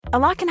A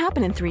lot can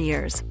happen in 3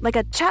 years, like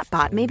a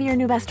chatbot may be your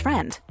new best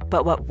friend.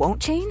 But what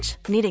won't change?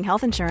 Needing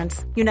health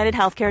insurance. United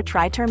Healthcare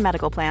Tri-Term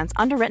Medical Plans,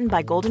 underwritten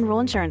by Golden Rule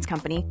Insurance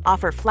Company,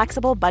 offer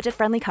flexible,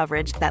 budget-friendly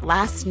coverage that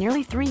lasts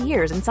nearly 3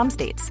 years in some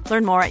states.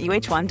 Learn more at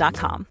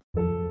uh1.com.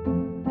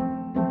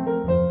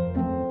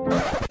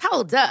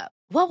 Hold up.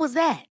 What was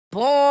that?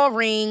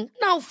 Boring.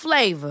 No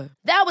flavor.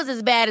 That was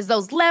as bad as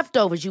those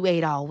leftovers you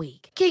ate all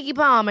week. Keke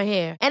Palmer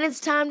here, and it's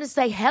time to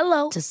say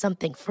hello to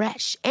something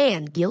fresh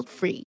and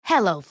guilt-free.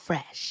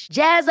 HelloFresh.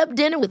 Jazz up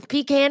dinner with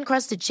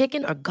pecan-crusted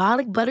chicken or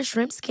garlic butter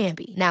shrimp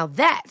scampi. Now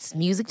that's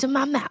music to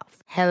my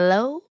mouth.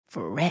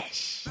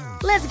 HelloFresh.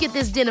 Let's get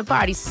this dinner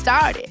party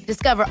started.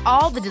 Discover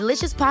all the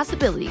delicious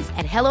possibilities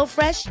at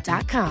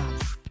HelloFresh.com.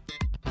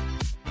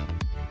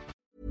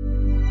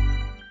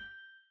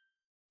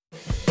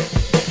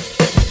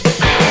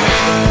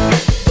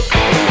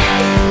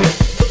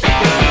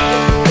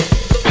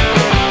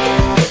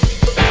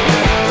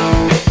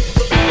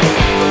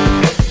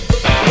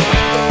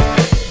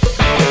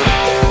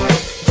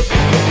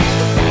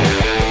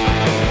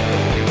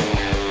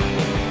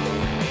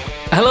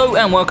 Hello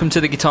and welcome to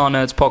the Guitar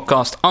Nerds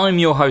podcast. I'm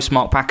your host,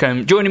 Mark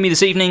Packham. Joining me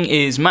this evening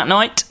is Matt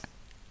Knight.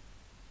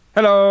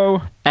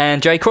 Hello.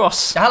 And Jay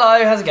Cross.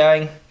 Hello, how's it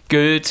going?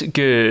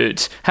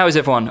 Good. How is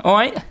everyone? All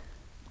right?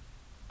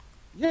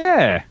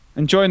 Yeah,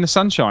 enjoying the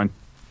sunshine.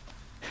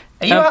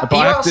 Are you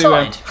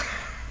outside?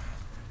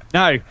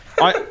 No,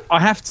 I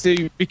have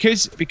to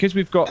because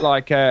we've got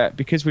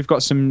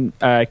some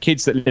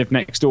kids that live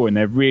next door and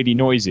they're really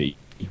noisy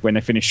when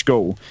they finish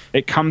school.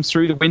 It comes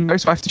through the window,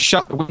 so I have to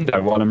shut the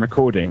window while I'm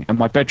recording, and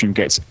my bedroom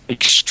gets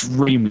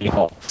extremely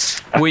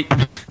hot. We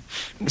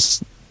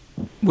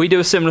do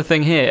a similar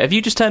thing here. Have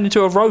you just turned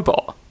into a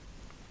robot?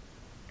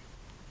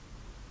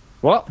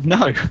 What?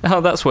 No.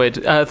 Oh, that's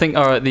weird. I think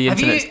the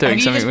internet's doing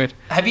something weird.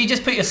 Have you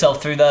just put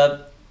yourself through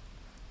the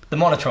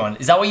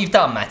monitron? Is that what you've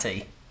done,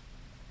 Matty?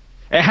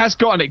 It has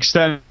got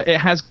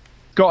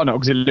an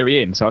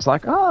auxiliary in, so I was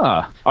like,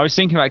 I was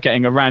thinking about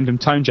getting a random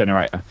tone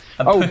generator.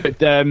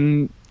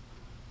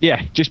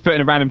 Just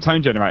putting a random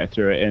tone generator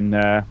through it and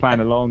playing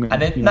along. And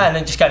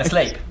then just going to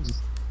sleep.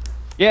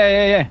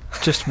 Yeah.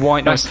 Just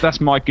white noise. That's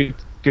my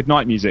good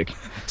night music.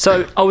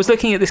 So I was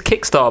looking at this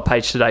Kickstarter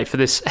page today for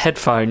this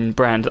headphone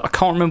brand. I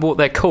can't remember what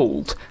they're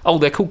called. Oh,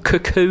 they're called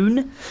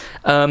Cocoon.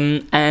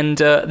 And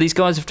these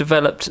guys have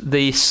developed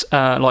these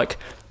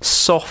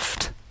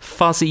soft,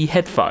 fuzzy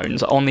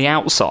headphones on the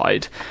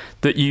outside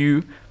that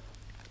you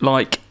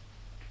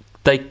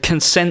they can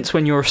sense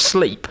when you're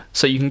asleep,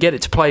 so you can get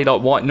it to play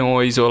like white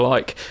noise or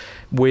like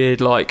weird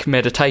like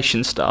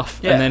meditation stuff,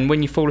 and then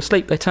when you fall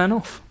asleep they turn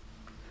off.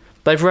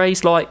 They've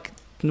raised like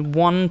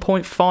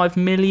 $1.5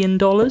 million.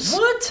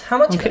 What? How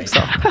much?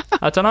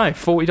 I don't know,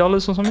 $40 or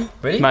something.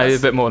 Really? Maybe a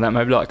bit more than that,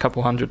 maybe like a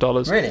couple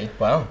 $100. Really?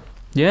 Wow.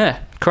 Yeah,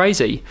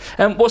 crazy.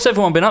 What's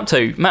everyone been up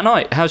to? Matt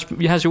Knight, how's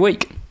your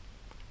week?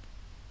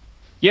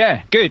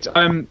 Yeah, good.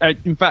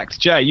 In fact,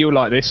 Jay, you'll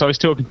like this. I was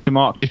talking to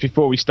Mark just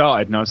before we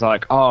started, and I was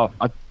like, I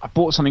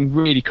bought something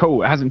really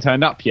cool. It hasn't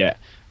turned up yet.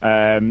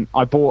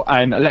 I bought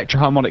an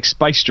electroharmonic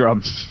space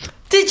drum.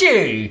 Did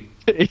you?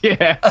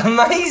 Yeah.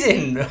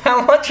 Amazing.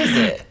 How much is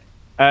it?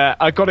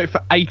 I got it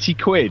for 80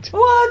 quid.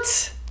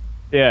 What?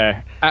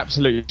 Yeah,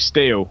 absolute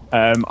steal.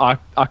 I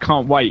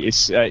can't wait.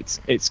 It's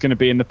going to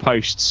be in the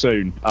post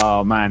soon.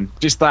 Oh, man.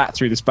 Just that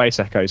through the Space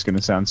Echo is going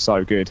to sound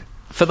so good.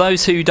 For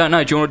those who don't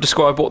know, do you want to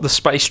describe what the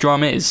space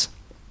drum is?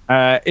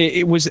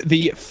 It was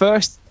the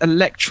first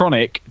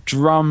electronic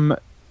drum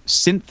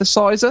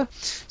synthesizer.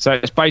 So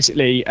it's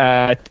basically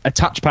a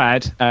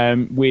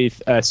touchpad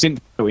with a synth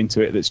built into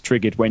it that's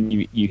triggered when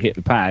you hit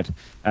the pad,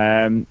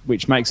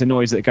 which makes a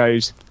noise that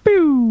goes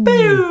boo,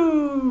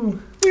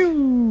 boo,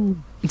 boo.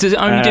 Does it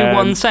only do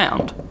one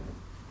sound?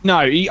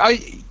 No,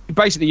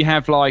 basically you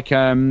have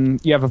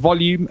you have a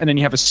volume and then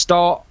you have a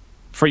start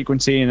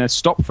frequency and a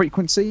stop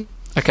frequency.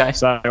 Okay.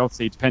 So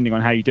obviously, depending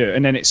on how you do it,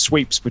 and then it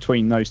sweeps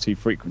between those two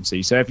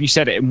frequencies. So if you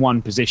set it in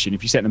one position,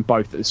 if you set them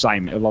both at the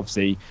same, it'll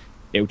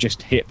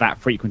just hit that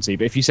frequency.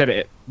 But if you set it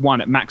at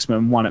one at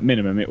maximum, one at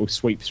minimum, it will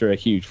sweep through a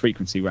huge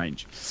frequency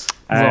range.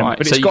 Right.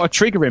 But it's got a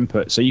trigger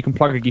input, so you can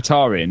plug a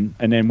guitar in,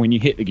 and then when you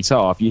hit the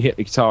guitar, if you hit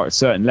the guitar at a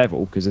certain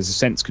level, because there's a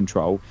sense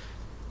control,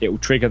 it will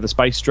trigger the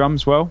space drum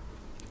as well.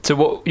 So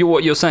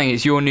what you're saying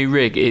is your new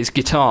rig is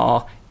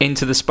guitar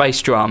into the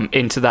space drum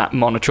into that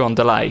Monotron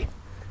delay.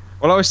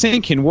 Well, I was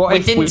thinking, we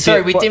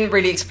didn't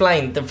really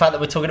explain the fact that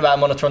we're talking about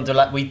a Monotron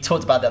delay. We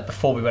talked about that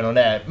before we went on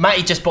air.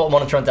 Matty just bought a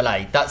Monotron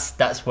delay.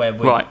 That's where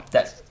we... Right.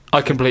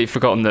 I completely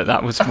forgotten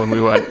that was when we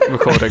weren't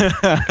recording.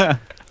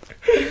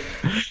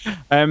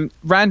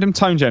 Random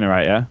tone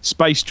generator,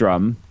 space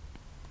drum,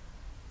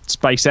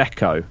 space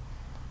echo.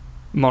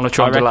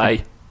 Monotron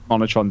delay.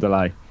 Monotron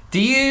delay.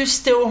 Do you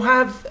still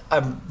have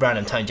a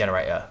random tone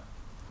generator?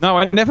 No,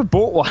 I never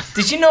bought one.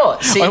 Did you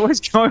not? See, I always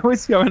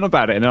go on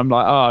about it, and I'm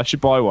like, I should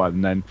buy one.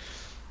 And then,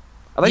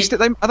 are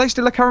they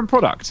still a current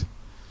product?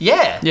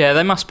 Yeah. Yeah,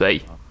 they must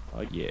be.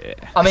 Oh, yeah.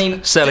 I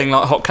mean, selling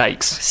like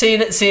hotcakes. Seeing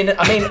it.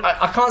 I mean,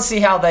 I can't see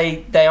how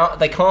they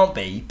can't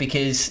be,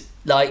 because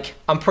Like,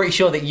 I'm pretty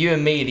sure that you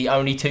and me are the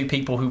only two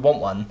people who want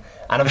one,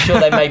 and I'm sure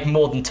they made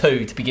more than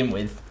two to begin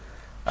with.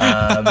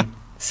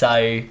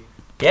 So,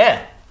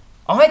 yeah.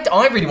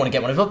 I really want to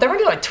get one as well. They're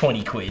only like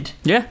 20 quid.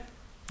 Yeah.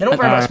 They're not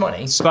very much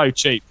money. So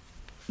cheap.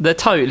 They're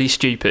totally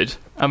stupid.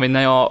 I mean,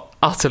 they are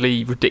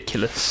utterly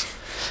ridiculous.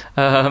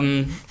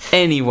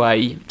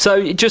 Anyway,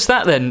 so just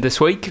that then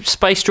this week.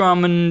 Space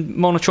Drum and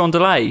Monotron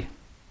Delay.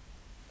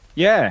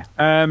 Yeah.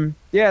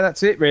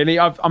 That's it really.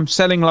 I'm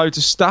selling loads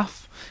of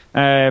stuff.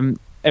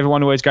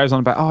 Everyone always goes on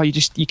about,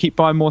 you keep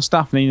buying more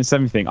stuff and it's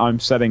everything. I'm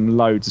selling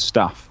loads of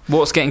stuff.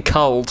 What's getting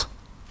cold?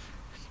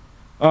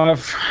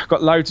 I've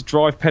got loads of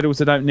drive pedals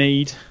I don't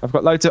need. I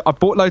bought loads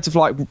of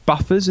like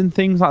buffers and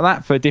things like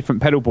that for different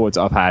pedal boards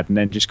I've had, and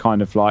then just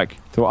kind of like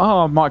thought,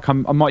 I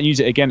might use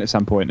it again at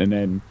some point, and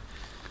then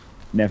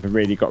never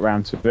really got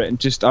around to it. And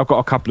just I've got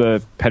a couple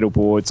of pedal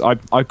boards.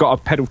 I've got a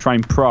Pedal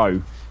Train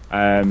Pro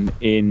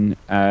in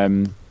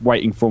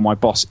waiting for my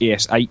Boss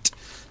ES8,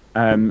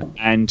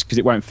 and because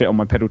it won't fit on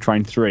my Pedal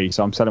Train 3,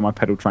 so I'm selling my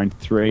Pedal Train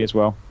 3 as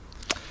well.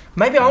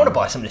 Maybe I want to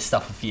buy some of this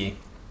stuff for you.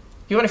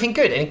 You want anything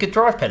good? Any good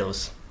drive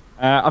pedals?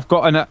 I've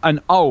got an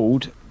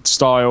old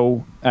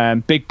style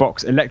big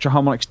box Electro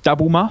Harmonix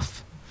double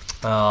muff.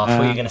 Oh, I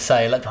thought you were going to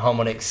say Electro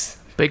Harmonix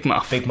Big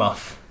Muff. Big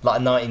Muff. Like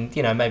a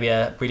 19, maybe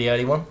a really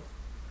early one.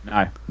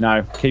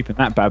 No, keeping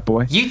that bad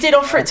boy. You did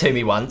offer it to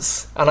me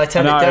once, and I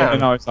turned it down.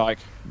 No, it's like,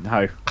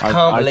 no. I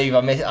can't believe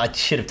I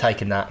should have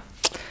taken that.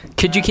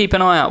 Could you keep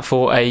an eye out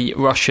for a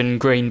Russian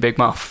green Big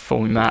Muff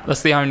for me, Matt?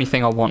 That's the only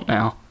thing I want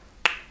now.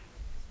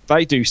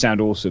 They do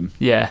sound awesome.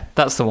 Yeah,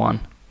 that's the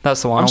one.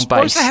 That's the one I'm on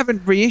surprised bass. they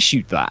haven't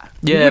reissued that.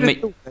 Yeah,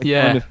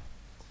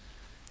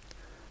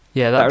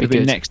 yeah, that'd be be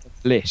good. next on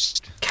the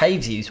list.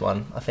 Caves use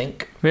one, I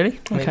think. Really?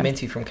 Okay.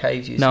 Minty from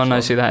Caves use No one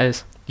knows who that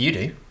is. You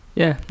do?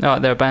 Yeah, all right,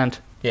 they're a band.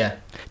 Yeah.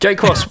 Jake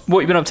Cross,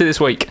 what have you been up to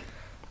this week?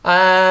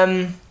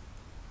 I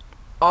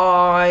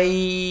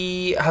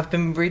have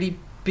been really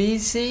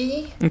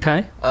busy.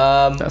 Okay,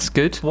 that's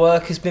good.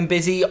 Work has been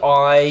busy.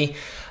 I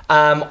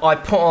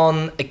put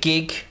on a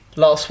gig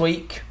last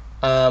week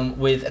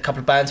with a couple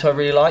of bands who I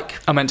really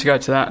like. I meant to go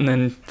to that and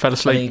then fell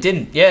asleep. And you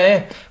didn't,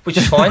 yeah, which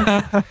is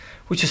fine.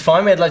 Which is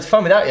fine. We had loads of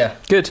fun without you.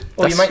 Good.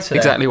 All your mates were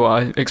there. Exactly what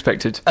I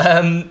expected.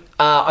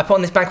 I put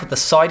on this band called the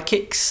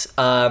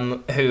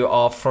Sidekicks, who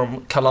are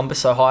from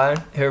Columbus, Ohio,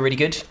 who are really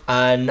good.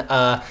 And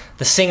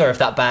the singer of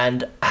that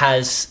band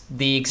has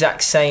the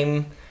exact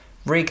same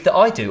rig that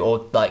I do,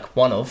 or like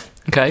one of.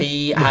 Okay.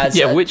 He has.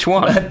 Yeah, which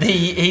one?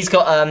 He's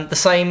got the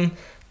same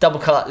double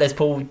cut Les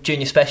Paul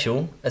Junior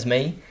Special as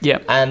me.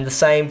 Yep. And the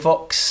same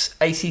Vox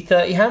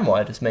AC30 hand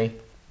wired as me,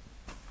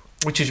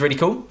 which is really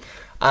cool.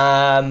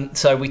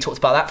 So we talked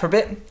about that for a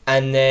bit,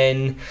 and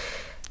then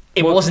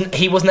he wasn't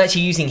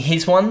actually using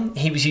his one.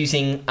 He was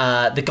using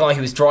the guy who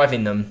was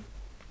driving them.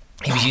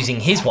 He was using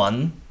his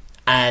one,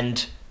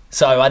 and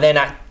so I then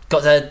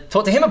got to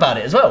talk to him about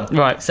it as well.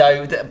 Right.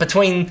 So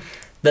between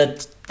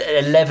the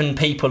 11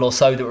 people or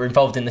so that were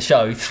involved in the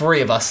show,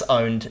 3 of us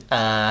owned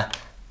an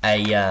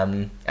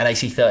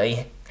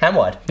AC30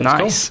 hand-wired.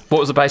 Nice. Cool.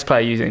 What was the bass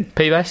player using?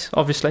 P-bass,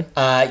 obviously?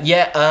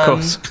 Of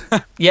course.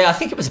 Yeah, I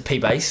think it was a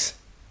P-bass.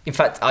 In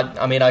fact,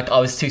 I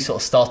was too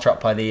sort of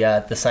starstruck by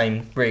the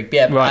same rig.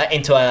 Yeah, right.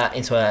 Into a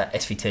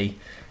SVT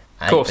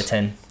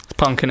 8x10. It's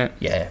punk, innit?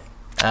 Yeah.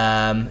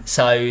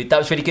 So that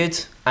was really good.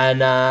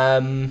 And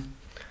other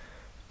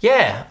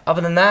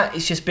than that,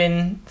 it's just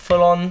been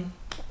full on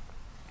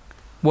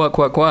work.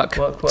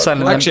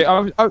 Actually,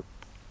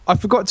 I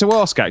forgot to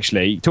ask.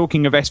 Actually,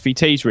 talking of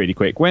SVTs, really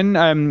quick. When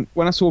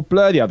I saw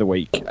Blur the other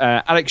week,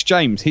 Alex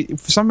James, he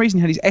for some reason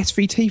had his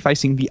SVT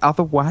facing the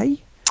other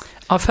way.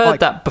 I've heard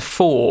that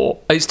before.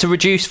 It's to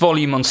reduce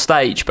volume on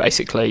stage,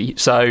 basically.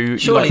 So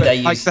surely they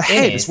use the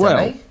head as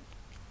well.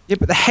 Yeah,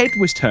 but the head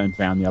was turned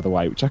round the other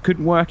way, which I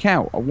couldn't work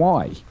out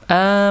why.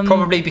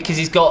 Probably because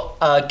he's got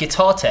a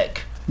guitar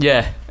tech.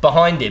 Yeah.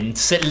 Behind him,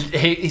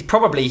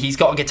 he's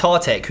got a guitar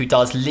tech who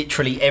does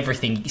literally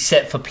everything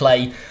except for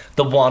play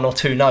the 1 or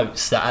 2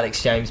 notes that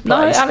Alex James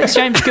plays. No, Alex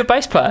James is a good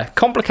bass player.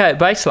 Complicated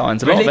bass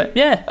lines, a lot of it.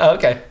 Yeah. Oh,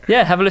 okay.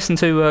 Yeah, have a listen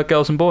to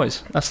Girls and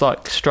Boys. That's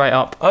like straight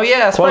up. Oh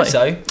yeah, I suppose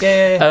so.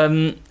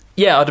 Yeah.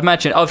 Yeah, I'd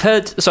imagine. I've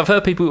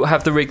heard people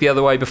have the rig the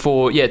other way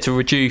before. Yeah, to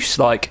reduce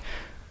like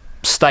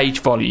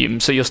stage volume,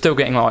 so you're still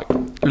getting like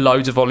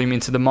loads of volume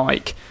into the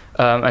mic,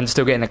 and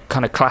still getting a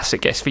kind of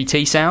classic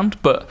SVT sound,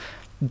 but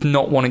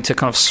not wanting to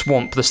kind of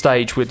swamp the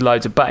stage with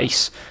loads of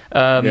bass.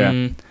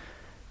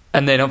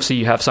 And then obviously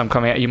you have some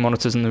coming out of your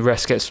monitors and the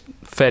rest gets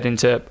fed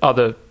into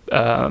other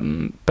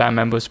band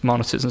members'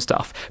 monitors and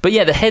stuff. But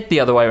yeah, the head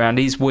the other way around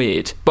is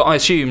weird. But I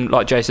assume,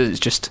 like Jay says, it's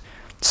just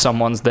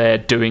someone's there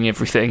doing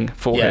everything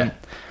for him.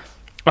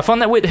 I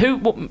find that weird.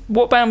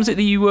 What band was it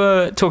that you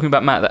were talking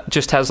about, Matt, that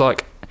just has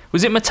like...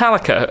 Was it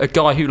Metallica? A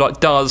guy who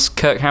like does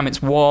Kirk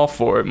Hammett's Wah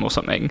for him or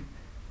something?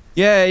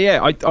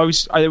 Yeah. There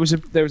was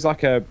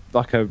like a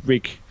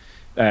rig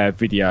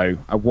video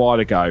a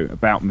while ago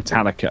about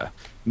Metallica,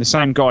 The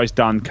same guy's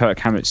done Kirk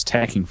Hammett's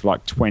teching for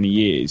like 20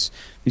 years.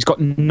 He's got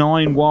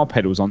 9 wah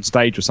pedals on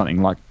stage or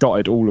something, like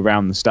dotted all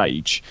around the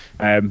stage.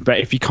 But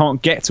if he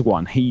can't get to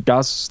one, he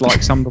does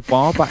like some of the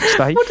wah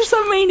backstage. What does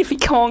that mean if he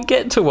can't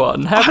get to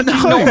one?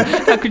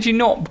 How could you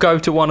not go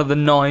to one of the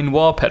 9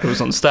 wah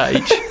pedals on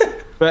stage?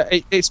 But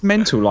it's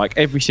mental. Like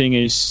everything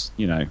is,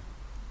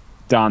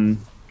 done,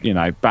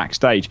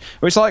 backstage.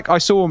 It's like I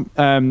saw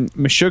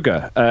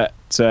Meshuggah at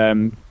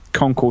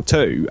Concord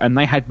 2, and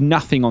they had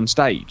nothing on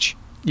stage.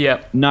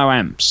 Yeah, no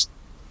amps.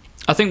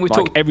 I think we like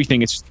talked.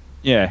 Everything is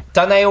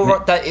Don't they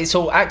all? It's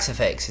all Axe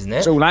effects, isn't it?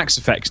 It's all Axe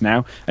effects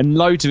now, and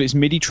loads of it's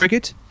MIDI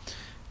triggered.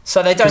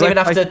 So they don't even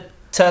have to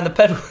turn the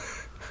pedal.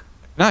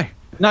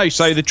 No.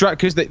 So the track,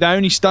 because they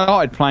only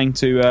started playing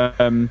to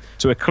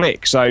a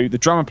click. So the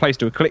drummer plays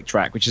to a click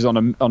track, which is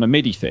on a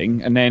MIDI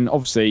thing, and then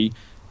obviously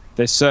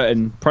there's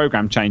certain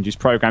program changes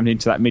programmed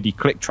into that MIDI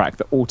click track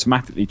that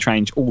automatically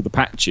change all the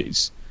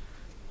patches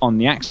on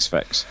the Axe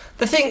effects.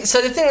 The thing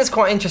that's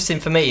quite interesting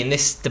for me in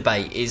this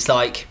debate is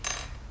like,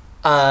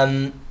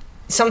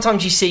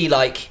 sometimes you see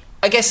like,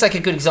 I guess like a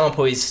good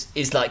example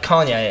is like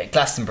Kanye at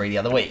Glastonbury the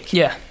other week.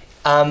 Yeah.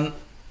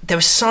 There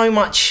was so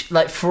much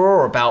like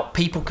furore about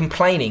people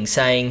complaining,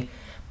 saying,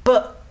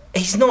 but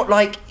he's not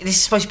like, this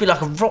is supposed to be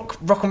like a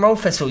rock and roll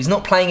festival. He's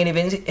not playing any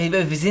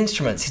of his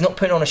instruments. He's not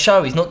putting on a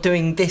show. He's not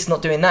doing this,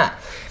 not doing that.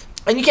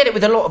 And you get it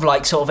with a lot of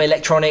like sort of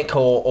electronic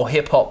or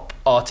hip hop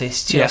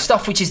artists, you know,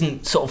 stuff which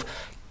isn't sort of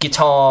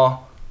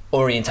guitar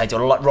orientated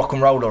or like rock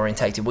and roll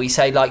orientated, where you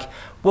say like,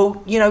 well,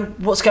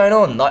 what's going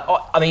on? Like,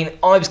 I mean,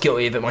 I was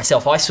guilty of it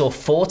myself. I saw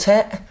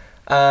Fortet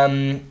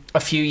a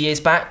few years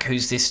back,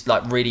 who's this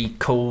like really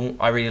cool,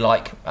 I really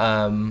like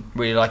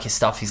his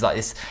stuff. He's like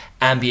this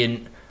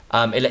ambient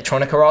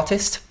electronica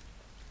artist,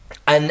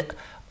 and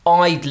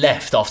I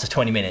left after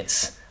 20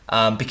 minutes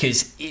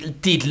because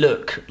it did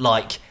look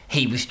like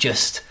he was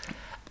just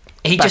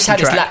he just had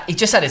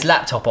his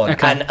laptop on,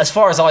 and as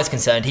far as I was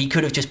concerned, he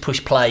could have just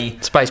pushed play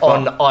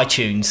on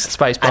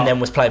iTunes and then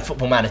was playing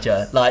Football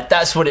Manager. Like,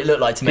 that's what it looked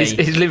like to me.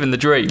 He's living the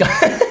dream.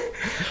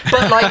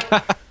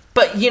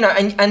 But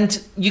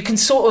and you can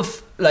sort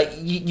of like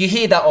you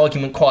hear that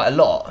argument quite a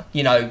lot.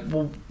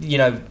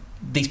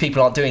 These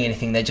people aren't doing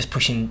anything; they're just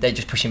pushing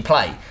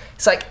play.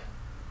 It's like,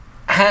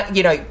 how,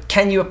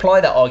 can you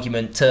apply that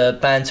argument to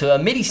bands who are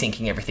MIDI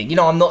syncing everything?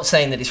 I'm not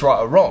saying that it's right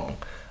or wrong,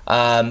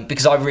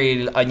 because I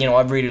really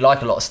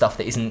like a lot of stuff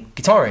that isn't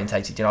guitar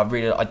orientated. I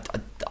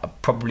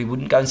probably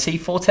wouldn't go and see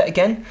Fortet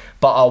again,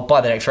 but I'll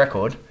buy the next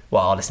record.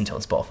 Well, I'll listen to it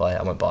on Spotify.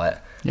 I won't buy it.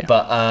 Yeah.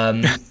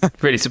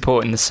 But really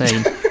supporting the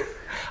scene.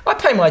 I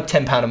pay my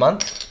 £10 a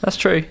month. That's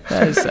true.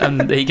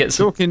 And he gets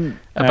talking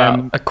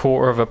about a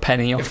quarter of a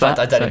penny off that. In fact,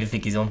 I don't even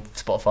think he's on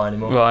Spotify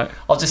anymore. Right.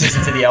 I'll just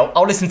listen to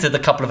I'll listen to the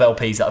couple of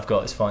LPs that I've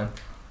got. It's fine.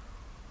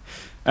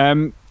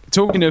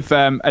 Talking of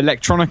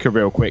electronica,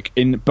 real quick,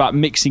 but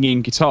mixing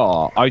in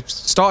guitar, I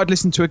started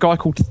listening to a guy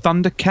called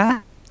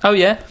Thundercat. Oh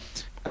yeah.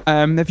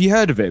 Have you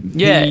heard of him?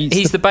 Yeah,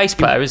 he's the bass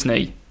player, isn't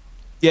he?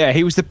 Yeah,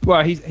 he's a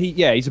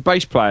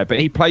bass player, but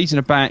he plays in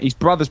a band, his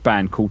brother's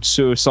band called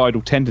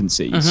Suicidal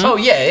Tendencies. Mm-hmm. Oh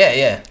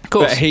yeah. Of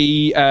course. But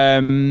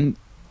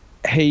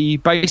he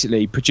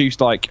basically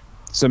produced like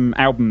some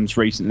albums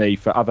recently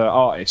for other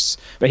artists,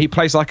 but he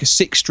plays like a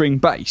 6-string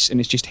bass, and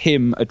it's just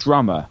him, a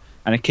drummer,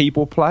 and a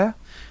keyboard player,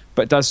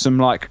 but does some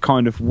like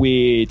kind of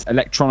weird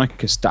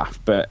electronica stuff.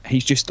 But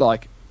he's just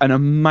like an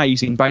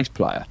amazing bass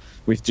player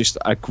with just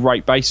a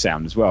great bass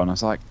sound as well. And I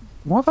was like,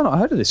 why have I not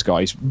heard of this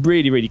guy? He's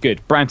really, really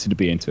good. Branton to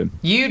be into him.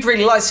 You'd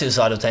really like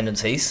Suicidal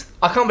Tendencies.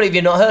 I can't believe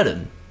you've not heard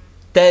them.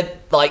 They're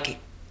like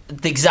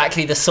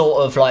exactly the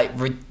sort of like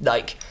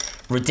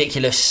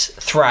ridiculous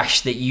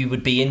thrash that you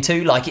would be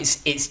into. Like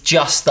it's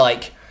just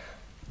like,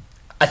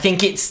 I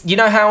think it's,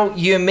 how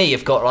you and me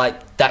have got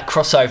like that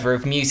crossover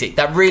of music,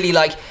 that really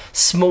like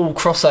small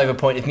crossover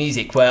point of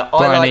music where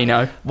Brian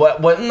Eno.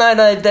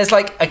 No, there's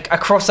like a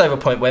crossover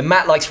point where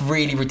Matt likes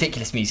really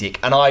ridiculous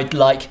music and I'd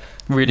like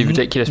really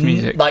ridiculous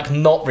music, like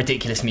not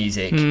ridiculous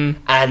music,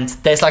 and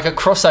there's like a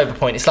crossover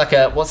point. It's like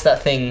what's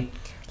that thing?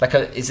 Like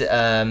is it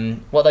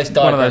what are those diagrams?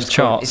 One of those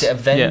charts. Is it a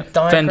Venn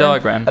diagram? Venn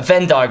diagram. A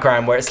Venn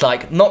diagram where it's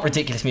like not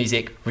ridiculous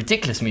music,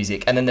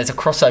 and then there's a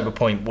crossover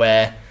point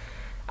where,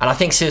 and I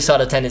think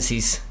Suicidal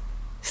Tendencies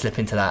slip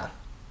into that.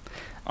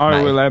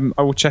 I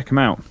will check them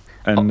out,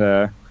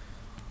 and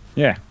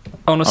yeah.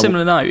 On a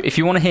similar note, if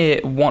you want to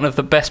hear one of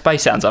the best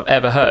bass sounds I've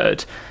ever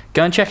heard,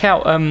 go and check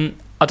out.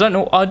 I don't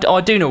know.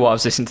 I do know why I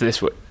was listening to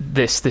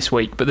this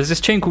week, but there's this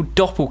tune called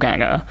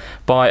Doppelganger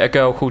by a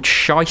girl called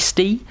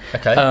Shiesty.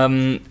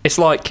 Okay. It's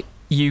like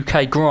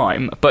UK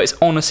grime, but it's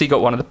honestly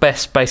got one of the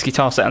best bass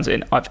guitar sounds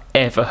I've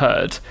ever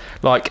heard.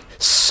 Like,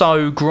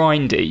 so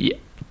grindy,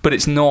 but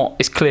it's not.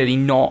 It's clearly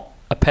not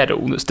a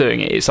pedal that's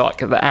doing it. It's like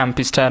the amp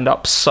is turned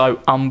up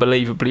so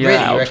unbelievably loud.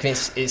 Really, you reckon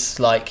it's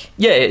like?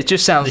 Yeah, it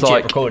just sounds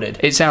like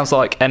recorded. It sounds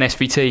like an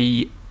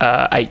SVT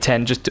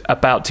 810 just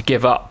about to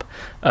give up.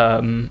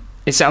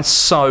 It sounds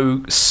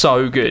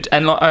so good,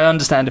 and like I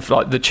understand if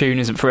like the tune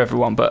isn't for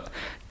everyone, but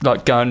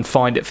like go and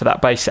find it for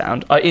that bass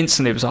sound. I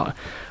instantly was like,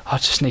 I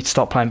just need to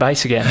stop playing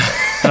bass again.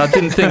 And I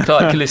didn't think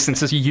like listening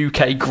to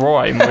UK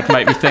grime would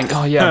make me think,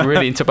 oh yeah, I'm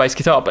really into bass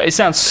guitar. But it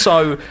sounds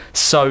so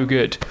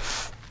good.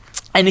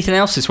 Anything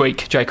else this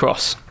week, J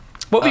Cross?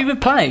 What have you been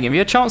playing? Have you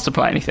had a chance to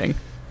play anything?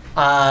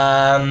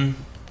 Not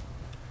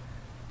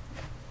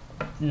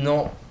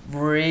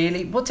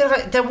really.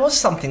 There was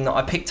something that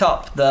I picked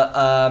up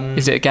that.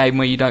 Is it a game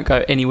where you don't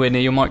go anywhere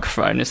near your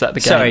microphone? Is that the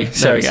game?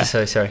 Sorry.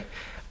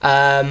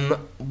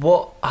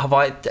 What have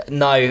I?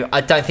 No,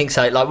 I don't think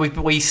so. Like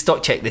we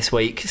stock checked this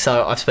week,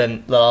 so I've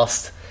spent the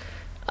last.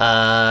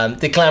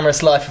 The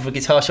glamorous life of a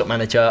guitar shop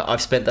manager.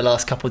 I've spent the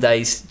last couple of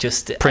days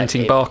just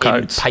printing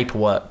barcodes, in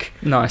paperwork.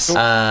 Nice.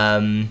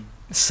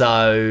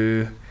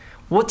 So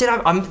what did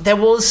I? There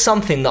was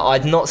something that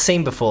I'd not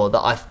seen before that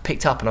I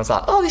picked up, and I was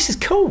like, "Oh, this is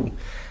cool."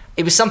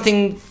 It was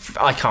something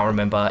I can't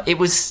remember. I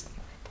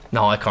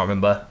can't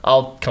remember.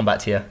 I'll come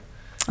back to you.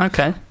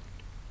 Okay.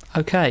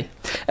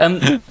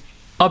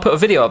 I put a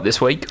video up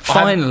this week.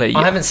 Finally,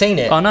 I haven't seen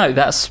it. I know,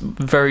 that's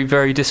very,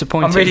 very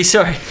disappointing. I'm really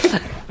sorry.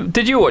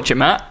 Did you watch it,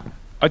 Matt?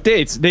 I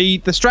did. The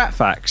Strat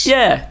Facts.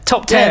 Yeah,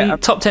 top 10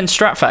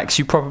 Strat Facts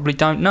you probably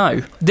don't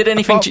know. Did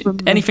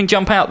anything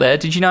jump out there?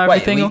 Did you know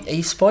everything? Are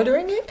you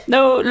spoilering it?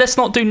 No, let's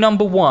not do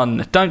number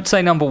one. Don't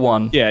say number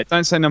one. Yeah,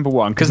 don't say number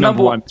one, because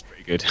number one is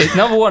pretty good.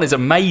 Number one is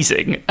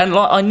amazing. And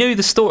like, I knew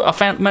the story.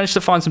 Managed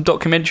to find some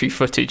documentary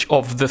footage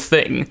of the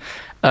thing.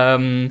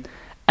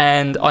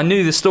 And I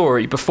knew the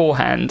story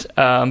beforehand,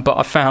 but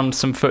I found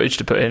some footage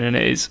to put in, and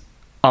it is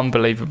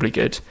unbelievably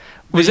good.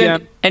 Was there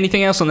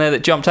anything else on there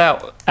that jumped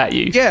out at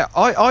you? Yeah,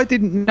 I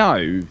didn't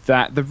know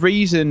that the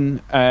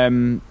reason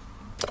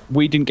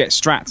we didn't get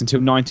Strats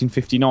until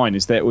 1959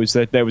 is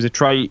that there was a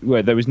trade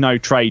where there was no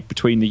trade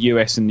between the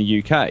US and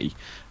the UK.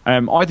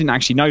 I didn't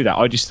actually know that.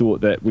 I just thought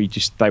that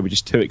they were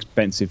just too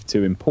expensive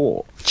to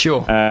import.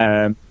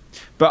 Sure.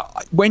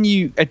 But when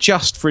you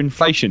adjust for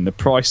inflation, the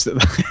price that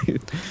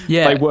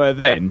they were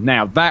then,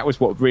 now that was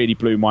what really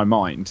blew my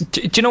mind.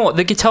 Do you know what?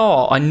 The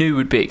guitar I knew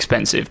would be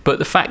expensive, but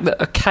the fact that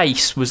a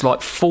case was like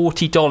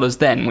 $40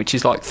 then, which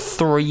is like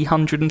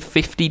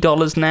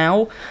 $350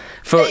 now,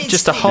 for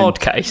just a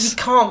hard case. You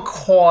can't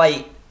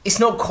quite... It's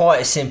not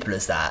quite as simple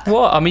as that.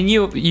 What? I mean,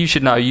 you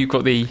should know. You've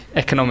got the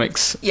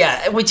economics.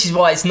 Yeah, which is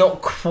why it's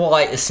not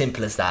quite as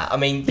simple as that. I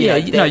mean...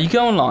 you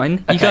go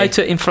online, you go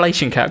to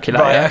inflation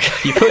calculator, right,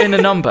 okay. You put in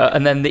a number,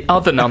 and then the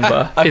other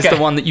number is the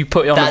one that you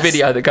put on a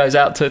video that goes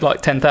out to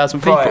like 10,000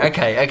 people. Right,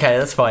 okay,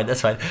 that's fine.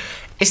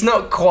 It's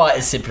not quite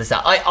as simple as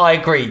that. I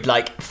agreed,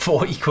 like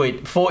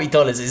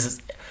 $40 is...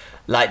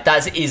 Like,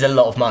 that is a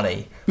lot of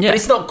money. Yeah. But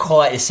it's not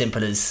quite as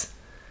simple as,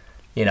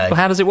 Well,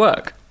 how does it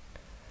work?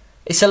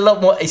 It's a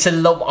lot more.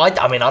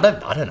 I mean, I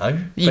don't know.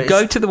 You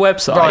go to the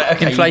website, right?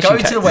 Okay, inflation you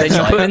go to the website,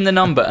 then you put in the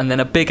number, and then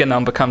a bigger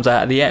number comes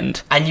out at the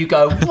end, and you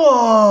go,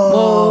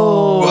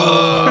 whoa.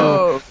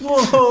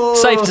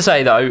 Safe to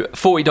say, though,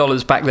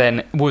 $40 back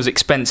then was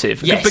expensive,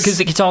 because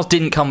the guitars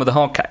didn't come with a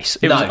hard case.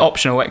 It was an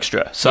optional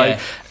extra. So,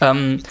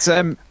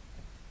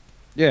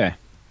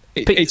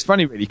 it's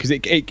funny really because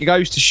it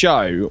goes to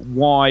show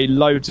why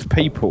loads of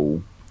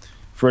people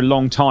for a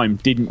long time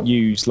didn't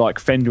use like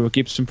Fender or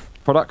Gibson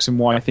products, and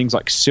why things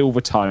like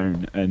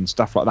Silvertone and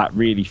stuff like that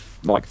really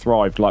like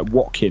thrived, like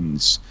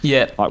Watkins.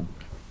 Yeah, like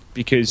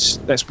because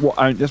that's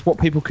what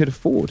people could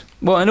afford.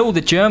 Well, and all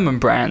the German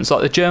brands,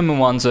 like the German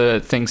ones,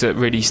 are things that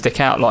really stick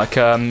out. Like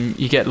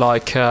you get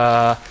like,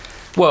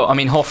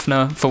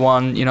 Hofner for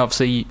one.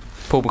 Obviously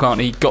Paul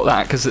McCartney got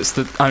that because it's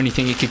the only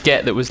thing he could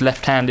get that was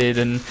left-handed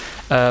and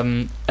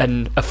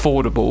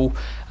affordable.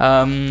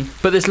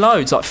 But there's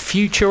loads, like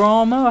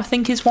Futurama, I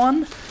think is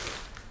one.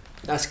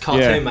 That's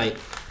cartoon, mate.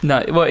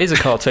 No, well, it is a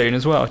cartoon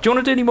as well. Do you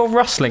want to do any more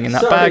rustling in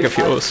that bag of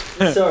yours?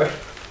 Sorry.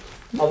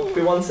 I'll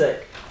be 1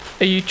 sec.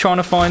 Are you trying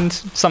to find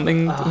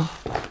something?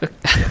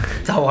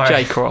 Don't worry.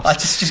 J-Cross. I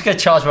just going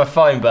to charge my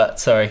phone, but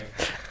sorry.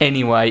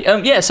 Anyway,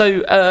 so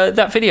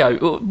that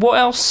video, what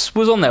else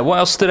was on there? What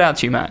else stood out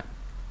to you, Matt?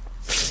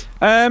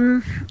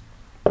 I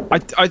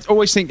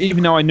always think,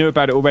 even though I knew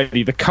about it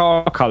already, the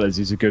car colours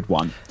is a good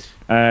one.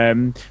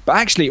 But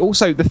actually,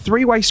 also the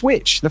three-way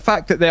switch. The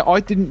fact that I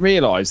didn't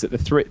realise that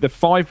the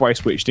five-way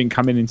switch didn't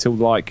come in until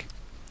like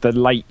the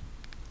late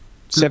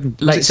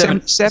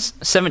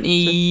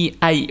 78,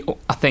 I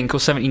think, or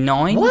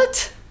 79.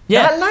 What?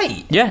 Yeah, that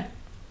late? Yeah,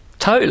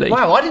 totally.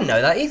 Wow, I didn't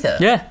know that either.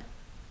 Yeah,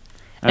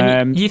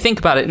 and you think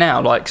about it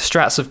now, like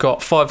Strats have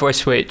got five-way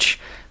switch,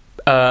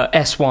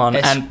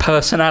 S1 and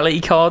personality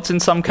cards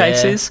in some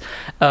cases.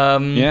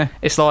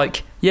 It's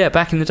like,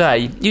 back in the day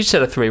you just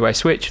had a three-way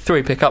switch,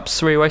 3 pickups,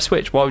 three-way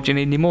switch. Why would you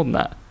need any more than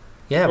that?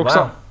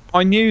 Wow.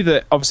 I knew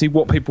that obviously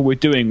what people were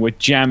doing were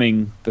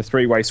jamming the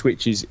three-way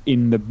switches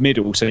in the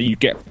middle so you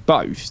get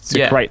both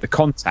to create the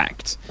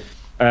contact.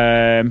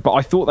 But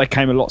I thought they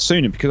came a lot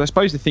sooner, because I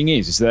suppose the thing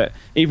is that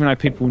even though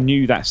people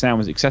knew that sound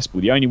was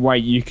accessible, the only way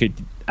you could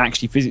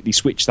actually physically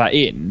switch that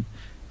in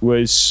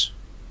was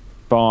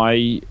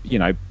by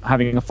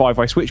having a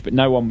 5-way switch, but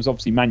no one was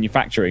obviously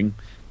manufacturing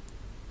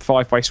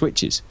 5-way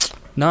switches.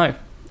 No.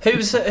 Who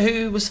was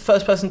the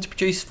first person to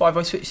produce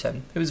 5-way switch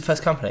then? Who was the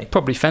first company?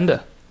 Probably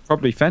Fender.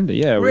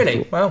 Yeah.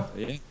 Really? Wow.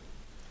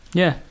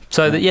 Yeah.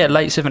 So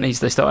late 70s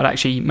they started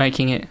actually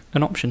making it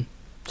an option.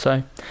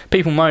 So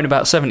people moan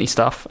about 70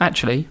 stuff.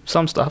 Actually,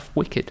 some stuff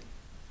wicked.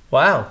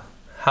 Wow.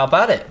 How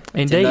about it?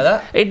 Indeed. Didn't know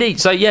that. Indeed.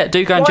 So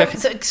do go and check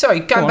it. Sorry,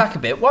 going back a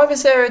bit. Why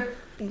was there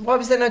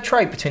no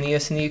trade between the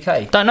US and the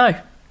UK? Don't know.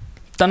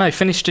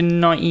 Finished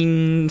in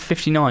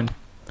 1959.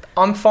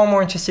 I'm far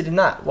more interested in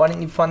that. Why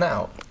didn't you find that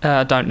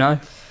out? Don't know.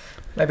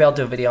 Maybe I'll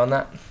do a video on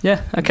that.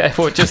 Yeah, okay.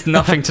 Well, just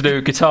nothing to do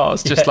with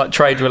guitars, just like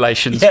trade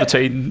relations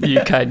between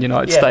the UK and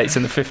United States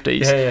in the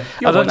 50s. Yeah.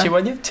 You'll watch it,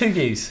 won't you? 2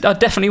 views. I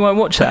definitely won't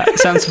watch that. It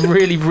sounds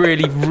really,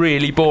 really,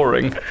 really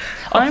boring.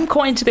 I am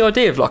quite into the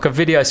idea of like a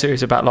video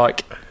series about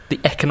like the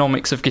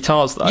economics of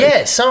guitars, though.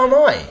 Yeah, so am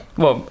I.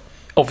 Well,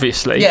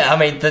 obviously. Yeah, I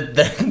mean,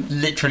 the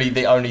literally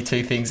the only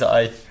two things that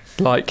I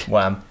like.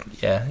 Wham.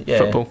 Yeah.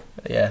 Football.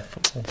 Yeah,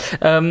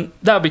 football.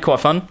 That would be quite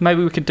fun.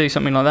 Maybe we could do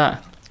something like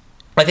that.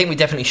 I think we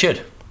definitely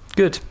should.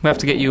 Good. We have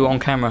to get you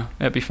on camera.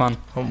 It'd be fun.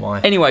 Oh my.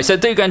 Anyway, so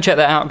do go and check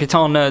that out.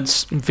 Guitar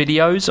Nerds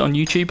videos on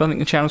YouTube. I think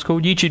the channel's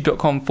called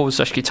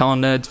youtube.com/Guitar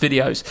Nerds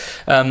videos.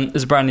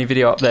 There's a brand new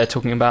video up there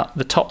talking about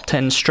the top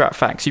 10 Strat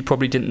facts you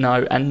probably didn't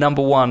know. And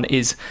number one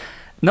is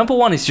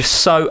just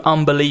so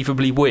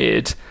unbelievably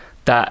weird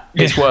that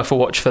it's worth a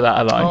watch for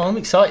that alone. Oh, I'm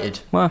excited.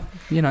 Well,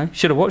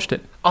 should have watched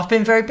it. I've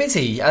been very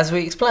busy, as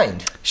we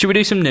explained. Should we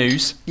do some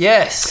news?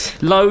 Yes.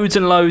 Loads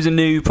and loads of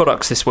new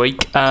products this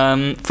week.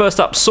 First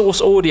up,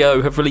 Source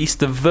Audio have released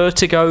the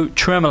Vertigo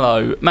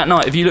Tremolo. Matt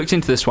Knight, have you looked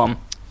into this one?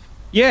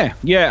 Yeah.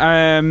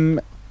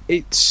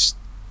 It's...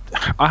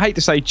 I hate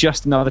to say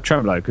just another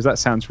tremolo because that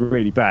sounds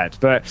really bad,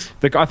 but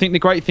I think the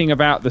great thing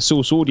about the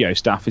Source Audio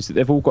stuff is that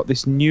they've all got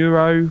this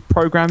neuro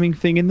programming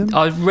thing in them.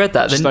 I read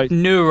that, the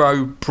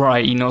Neuro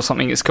Brain or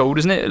something it's called,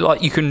 isn't it?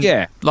 Like you can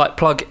like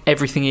plug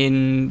everything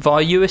in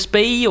via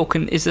USB, or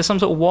is there some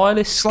sort of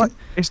wireless?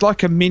 It's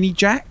like a mini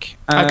jack.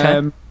 Okay.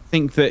 I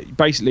think that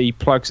basically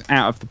plugs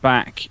out of the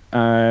back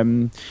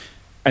and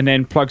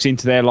then plugs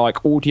into their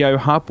like audio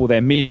hub or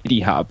their MIDI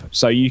hub,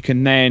 so you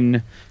can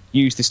then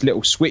use this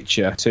little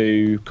switcher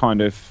to kind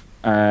of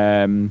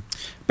a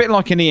bit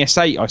like an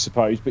ES8, I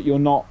suppose, but you're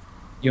not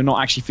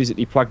actually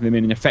physically plugging them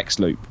in an effects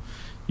loop.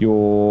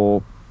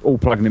 You're all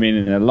plugging them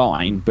in a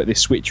line, but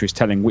this switcher is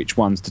telling which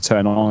ones to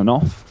turn on and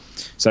off.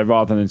 So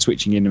rather than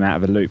switching in and out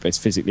of a loop, it's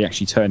physically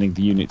actually turning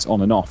the units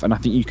on and off. And I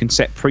think you can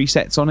set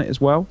presets on it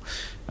as well.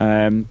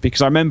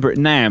 Because I remember at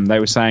NAMM they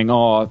were saying,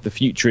 the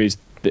future is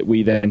that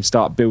we then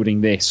start building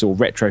this or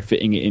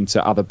retrofitting it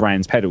into other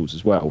brands' pedals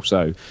as well.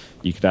 So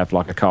you could have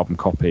like a carbon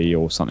copy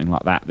or something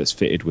like that that's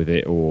fitted with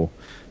it, or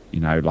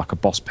like a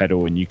Boss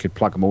pedal, and you could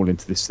plug them all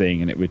into this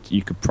thing, and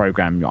you could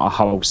program a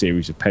whole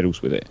series of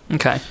pedals with it.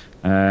 Okay.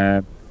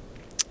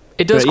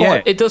 It does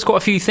quite a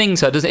few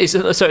things, though, doesn't it?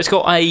 So it's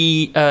got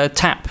a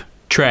tap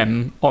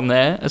trem on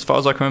there, as far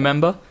as I can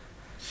remember.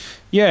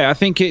 Yeah, I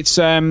think it's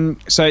so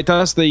it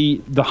does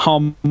the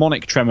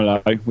harmonic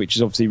tremolo, which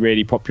is obviously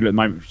really popular at the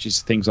moment, which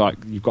is things like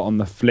you've got on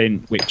the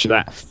Flint, which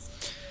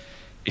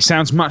it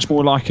sounds much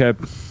more like a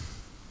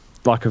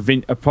proper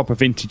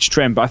vintage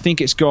trem, but I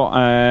think it's got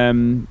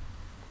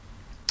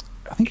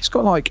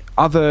like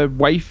other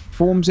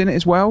waveforms in it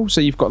as well. So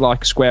you've got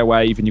like a square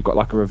wave, and you've got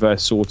like a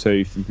reverse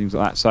sawtooth and things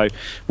like that. So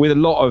with a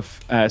lot of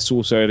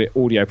Source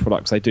Audio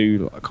products, they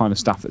do kind of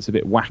stuff that's a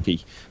bit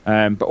wacky.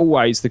 But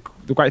always the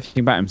great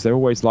thing about them is they're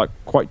always like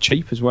quite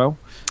cheap as well.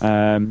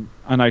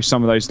 I know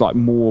some of those like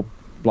more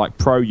like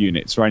pro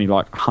units are only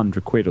like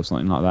 £100 or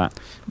something like that.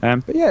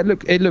 But yeah,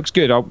 it looks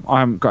good. I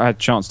haven't had a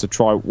chance to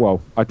try.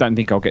 Well, I don't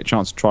think I'll get a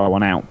chance to try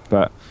one out,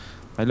 but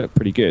they look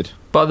pretty good.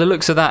 By the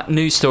looks of that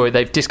news story,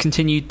 they've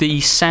discontinued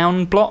the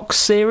Sound Blocks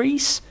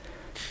series.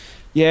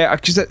 Yeah,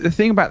 because the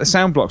thing about the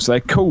Sound Blocks, they're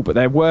cool, but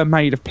they were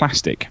made of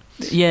plastic.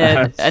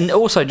 Yeah, and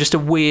also just a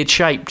weird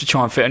shape to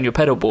try and fit on your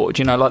pedal board.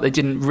 Like they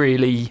didn't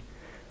really,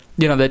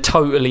 they're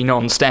totally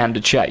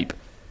non-standard shape.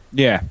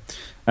 Yeah,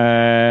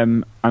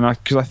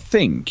 because I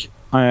think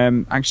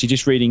actually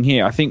just reading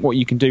here, I think what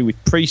you can do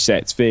with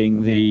presets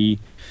being the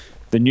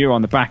newer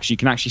on the back is you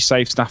can actually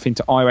save stuff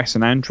into iOS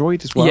and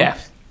Android as well. Yeah.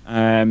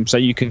 So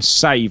you can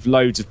save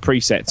loads of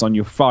presets on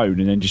your phone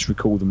and then just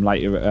record them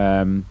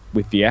later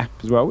with the app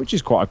as well, which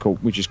is quite a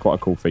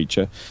cool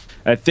feature.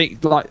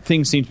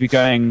 Things seem to be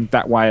going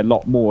that way a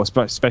lot more,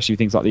 especially with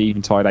things like the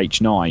Eventide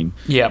H9,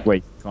 where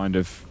you kind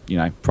of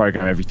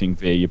program everything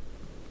via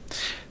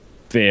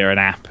an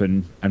app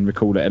and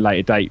record it at a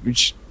later date,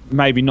 which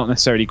maybe not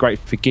necessarily great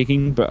for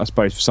gigging, but I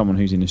suppose for someone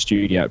who's in a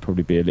studio, it'd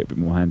probably be a little bit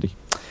more handy.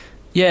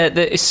 Yeah,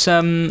 it's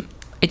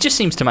it just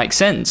seems to make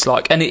sense.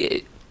 And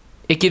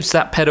it gives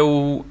that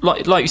pedal,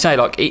 like you say,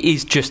 like it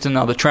is just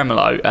another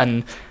tremolo,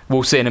 and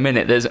we'll see in a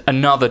minute there's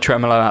another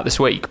tremolo out this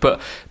week, but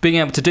being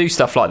able to do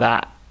stuff like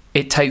that,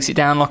 it takes it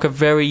down like a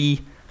very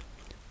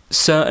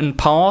certain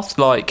path.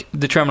 Like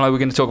the tremolo we're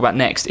going to talk about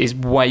next is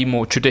way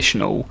more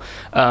traditional,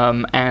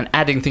 and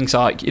adding things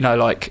like the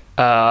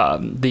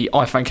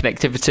iPhone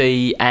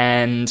connectivity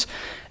and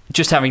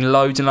just having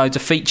loads and loads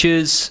of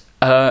features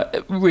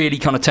really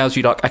kind of tells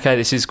you like, okay,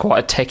 this is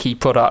quite a techie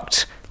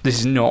product, this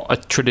is not a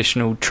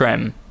traditional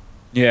trem.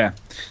 Yeah,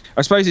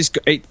 I suppose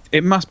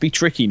it must be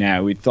tricky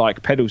now with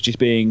like pedals just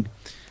being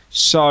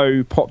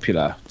so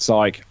popular. It's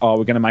like, oh,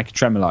 we're going to make a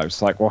tremolo.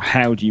 It's like, well,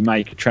 how do you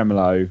make a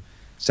tremolo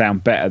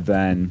sound better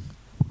than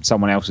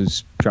someone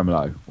else's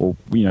tremolo? Or,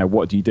 you know,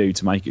 what do you do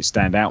to make it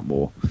stand out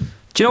more?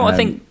 Do you know what I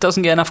think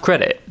doesn't get enough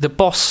credit? The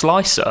Boss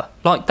Slicer.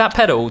 Like, that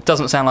pedal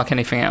doesn't sound like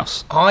anything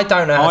else. I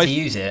don't know how to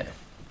use it.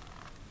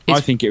 I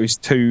think it was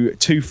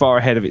too far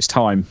ahead of its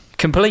time.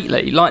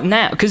 Completely. Like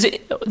now, because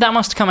that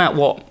must have come out,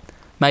 what,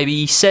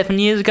 maybe 7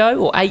 years ago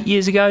or 8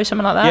 years ago,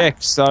 something like that? Yeah,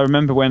 because I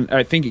remember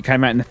I think it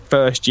came out in the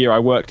first year I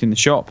worked in the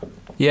shop.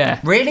 Yeah.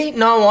 Really?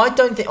 No, I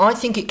don't think. I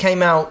think it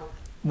came out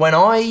when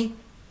I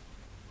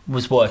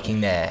was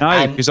working there.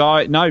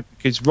 No,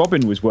 because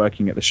Robin was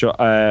working at the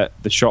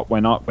shop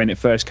when it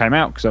first came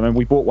out. Because I remember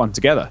we bought one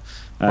together,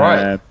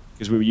 right?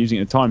 Because we were using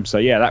it at the time. So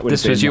yeah, that would.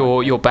 This was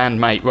your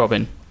bandmate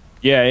Robin.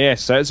 Yeah.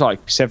 So it's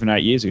like 7 or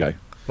 8 years ago.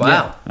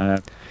 Wow. Yeah.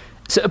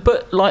 So,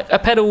 but like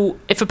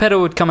if a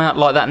pedal would come out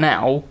like that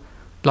now,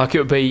 like it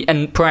would be,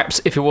 and perhaps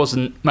if it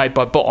wasn't made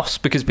by Boss,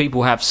 because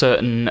people have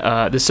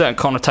there's certain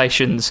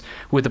connotations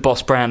with the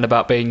Boss brand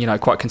about being, you know,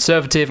 quite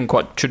conservative and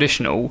quite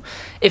traditional.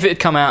 If it had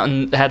come out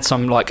and had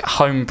some like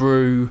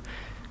homebrew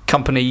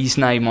company's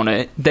name on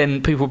it,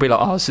 then people would be like,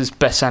 oh, this is the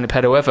best sounding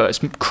pedal ever. It's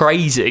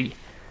crazy.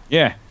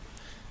 Yeah,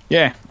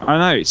 I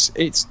know.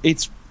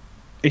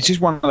 It's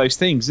just one of those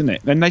things, isn't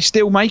it? And they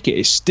still make it.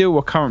 It's still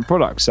a current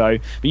product. So,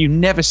 but you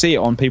never see it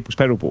on people's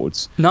pedal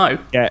boards. No.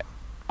 Yeah.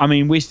 I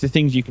mean, with the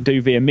things you can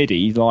do via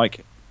MIDI,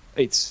 like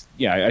it's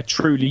a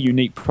truly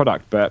unique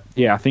product. But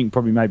yeah, I think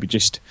probably maybe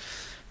just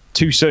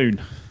too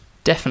soon.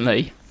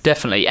 Definitely,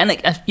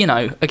 and you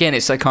know, again,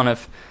 it's a kind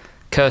of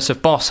curse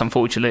of Boss,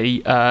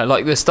 unfortunately.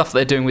 Like the stuff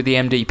they're doing with the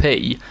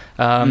MDP.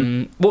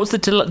 What was the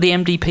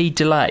MDP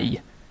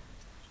delay?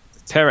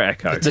 Terra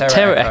Echo. The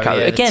Terra Echo.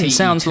 Yeah, again, the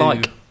sounds TE2.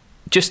 like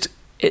just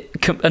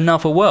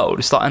another world.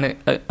 It's like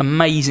an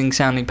amazing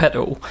sounding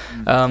pedal,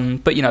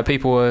 but you know,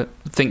 people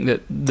think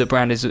that the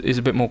brand is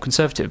a bit more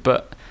conservative,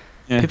 but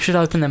people should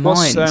open their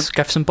minds.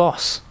 Go for some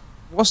Boss.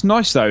 What's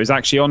nice though is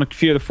actually on a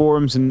few of the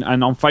forums and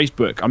on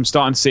Facebook, I'm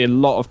starting to see a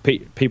lot of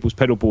people's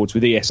pedal boards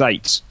with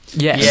ES8s.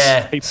 Yes.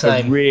 Yeah, people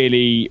same. are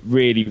really,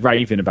 really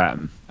raving about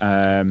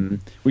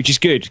them, which is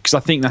good because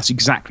I think that's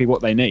exactly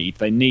what they need.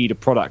 They need a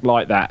product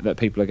like that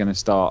people are going to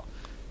start,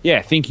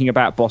 thinking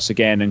about Boss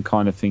again and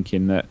kind of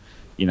thinking that,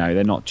 you know,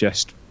 they're not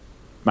just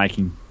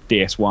making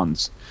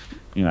DS1s.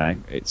 You know,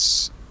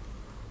 it's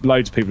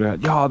loads of people are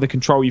like, the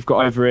control you've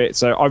got over it.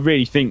 So I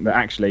really think that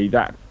actually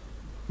the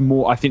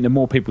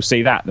more people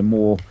see that, the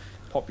more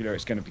popular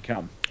it's going to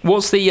become.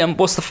 What's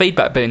the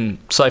feedback been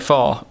so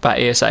far about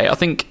ES8? I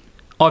think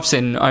I've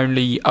seen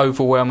only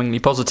overwhelmingly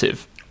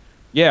positive.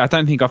 Yeah, I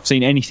don't think I've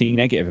seen anything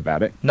negative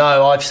about it.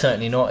 No, I've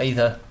certainly not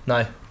either.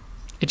 No.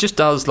 It just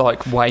does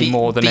like way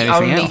more than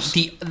anything else.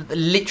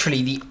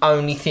 Literally the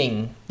only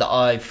thing that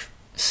I've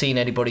seen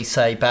anybody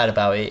say bad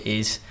about it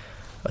is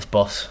it's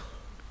Boss.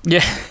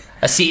 Yeah.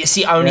 It's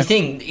the only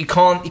thing. You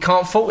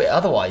can't fault it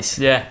otherwise.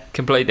 Yeah,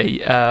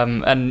 completely.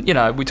 And you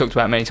know, we talked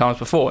about it many times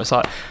before. It's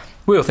like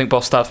we all think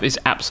Boss stuff is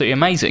absolutely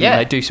amazing. Yeah, and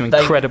they do some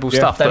incredible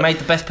stuff. They made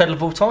the best pedal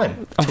of all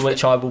time, to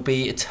which I will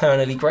be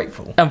eternally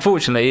grateful.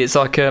 Unfortunately, it's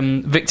like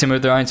victim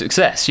of their own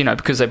success. You know,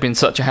 because they've been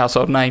such a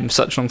household name for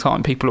such a long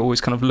time. People are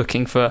always kind of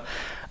looking for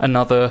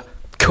another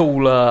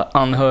cooler,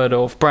 unheard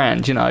of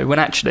brand. You know, when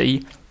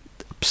actually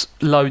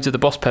loads of the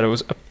Boss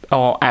pedals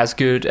are as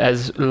good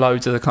as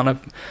loads of the kind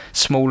of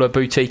smaller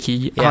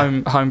boutiquey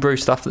homebrew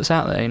stuff that's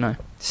out there, you know.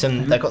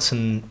 They've got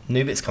some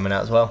new bits coming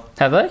out as well.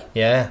 Have they?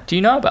 Yeah. Do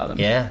you know about them?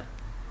 Yeah.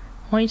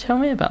 Why don't you tell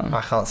me about them?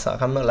 I can't say.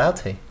 I'm not allowed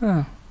to.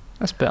 Oh,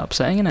 that's a bit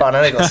upsetting, isn't it? But I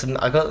know they got some.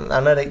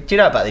 Do you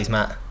know about these,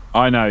 Matt?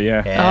 I know,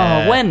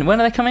 yeah. Oh, when are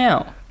they coming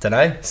out? Don't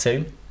know.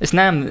 Soon. Is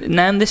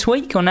NAMM this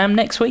week or NAMM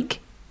next week?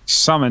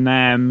 Summer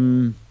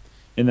NAMM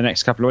in the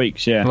next couple of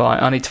weeks, yeah.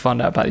 Right, I need to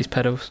find out about these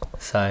pedals.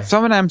 So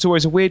Summer NAMM's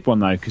always a weird one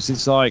though, because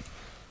it's like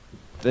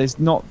there's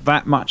not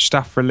that much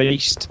stuff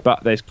released,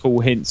 but there's cool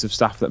hints of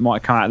stuff that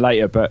might come out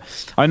later. But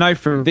I know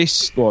from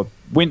this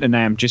Winter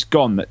NAMM just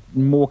gone that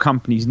more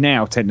companies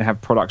now tend to have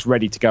products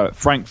ready to go at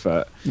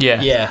Frankfurt.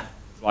 yeah.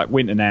 Like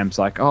Winter NAMM's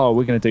like, oh,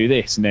 we're going to do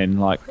this, and then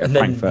like at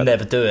Frankfurt, then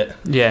never do it.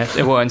 Yeah,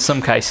 well, in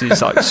some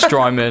cases, like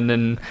Strymon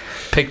and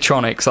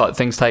Pigtronics, like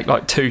things take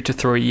like 2 to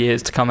 3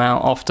 years to come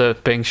out after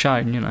being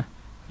shown, you know.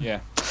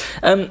 Yeah.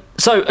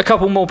 So a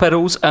couple more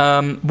pedals.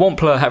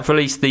 Wampler have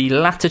released the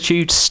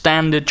Latitude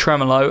Standard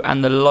Tremolo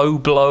and the Low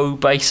Blow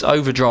Bass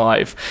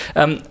Overdrive.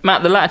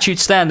 Matt, the Latitude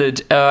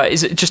Standard,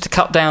 is it just a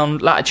cut down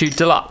Latitude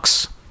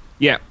Deluxe?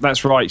 Yeah,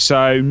 that's right.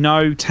 So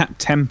no tap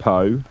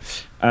tempo.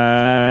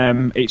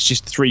 It's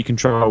just 3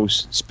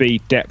 controls: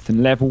 speed, depth,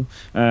 and level.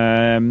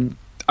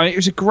 It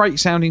was a great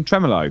sounding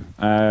tremolo.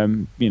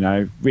 You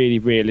know, really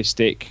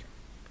realistic.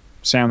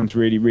 Sounds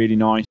really, really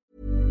nice.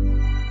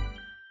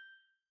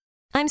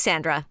 I'm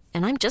Sandra,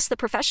 and I'm just the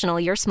professional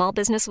your small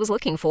business was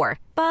looking for.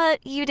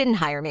 But you didn't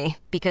hire me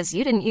because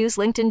you didn't use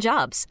LinkedIn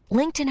Jobs.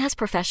 LinkedIn has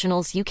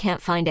professionals you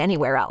can't find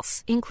anywhere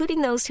else,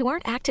 including those who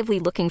aren't actively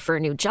looking for a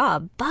new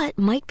job, but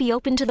might be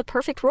open to the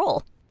perfect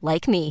role,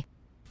 like me.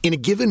 In a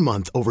given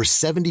month, over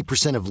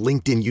 70% of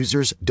LinkedIn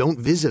users don't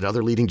visit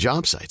other leading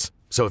job sites.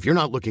 So if you're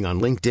not looking on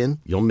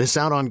LinkedIn, you'll miss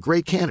out on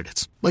great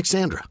candidates like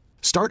Sandra.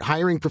 Start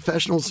hiring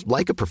professionals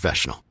like a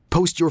professional.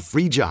 Post your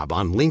free job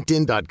on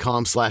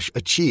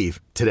linkedin.com/achieve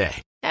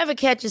today. Ever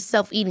catch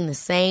yourself eating the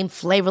same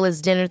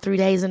flavorless dinner 3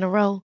 days in a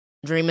row?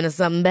 Dreaming of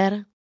something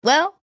better?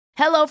 Well,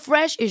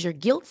 HelloFresh is your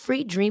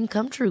guilt-free dream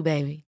come true,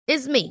 baby.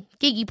 It's me,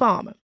 Keke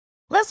Palmer.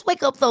 Let's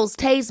wake up those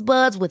taste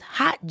buds with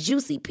hot,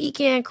 juicy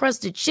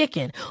pecan-crusted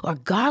chicken or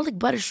garlic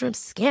butter shrimp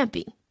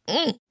scampi.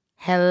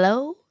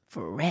 Hello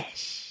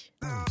Fresh.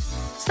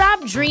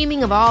 Stop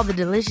dreaming of all the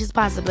delicious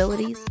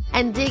possibilities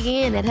and dig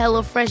in at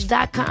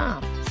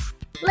HelloFresh.com.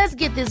 Let's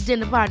get this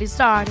dinner party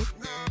started.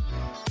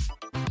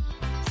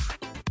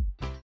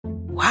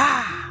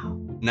 Wow.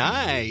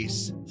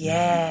 Nice.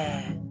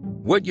 Yeah.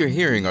 What you're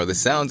hearing are the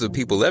sounds of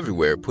people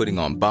everywhere putting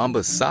on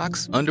Bombas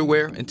socks,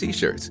 underwear, and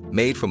T-shirts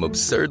made from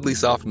absurdly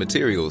soft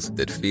materials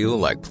that feel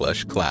like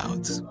plush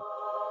clouds.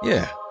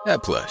 Yeah,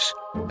 that plush.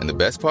 And the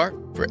best part?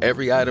 For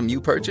every item you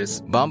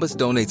purchase, Bombas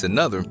donates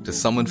another to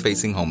someone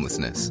facing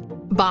homelessness.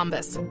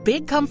 Bombas.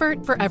 Big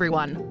comfort for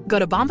everyone. Go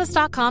to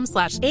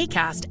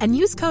bombas.com/ACAST and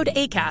use code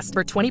ACAST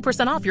for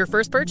 20% off your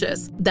first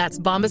purchase. That's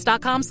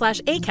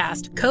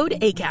bombas.com/ACAST. Code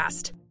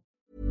ACAST.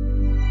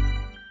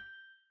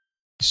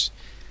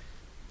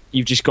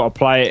 You've just got to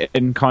play it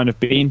and kind of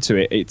be into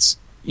it. It's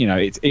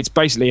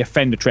basically a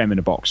Fender Trem in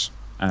a box.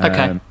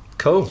 Okay,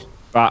 cool.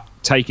 But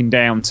taken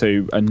down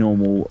to a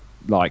normal,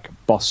 like,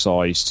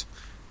 boss-sized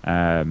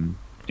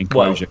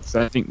enclosure. Well,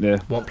 so I think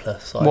the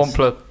Wampler size.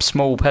 Wampler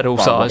small pedal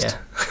sized.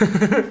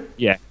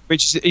 Yeah,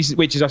 which is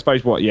I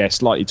suppose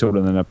slightly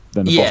taller than a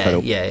boss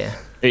pedal. Yeah.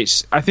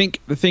 I think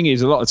the thing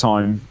is, a lot of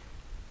time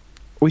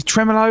with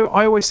tremolo,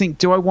 I always think,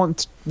 do I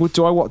want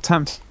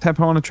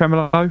tempo on a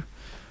tremolo?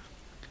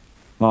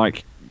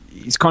 Like,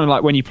 it's kind of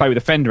like when you play with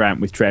a Fender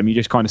amp with trem, you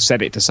just kind of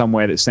set it to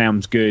somewhere that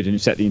sounds good, and you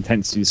set the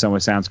intensity to somewhere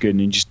that sounds good,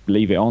 and you just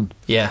leave it on.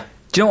 Yeah.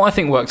 Do you know what I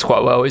think works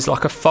quite well is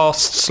like a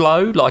fast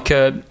slow, like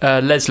a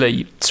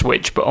Leslie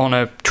switch, but on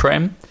a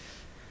trem.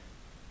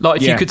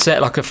 Like if you could set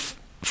like a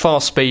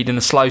fast speed and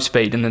a slow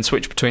speed, and then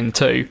switch between the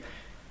two.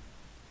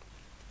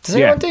 Does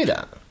anyone do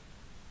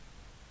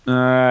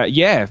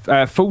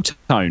that? Full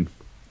Tone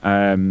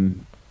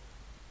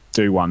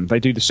do one. They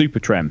do the Super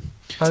Trem.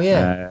 Oh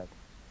yeah.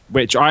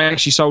 Which I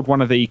actually sold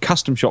one of the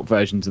custom shop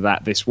versions of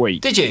that this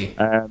week. Did you?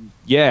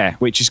 Yeah,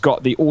 which has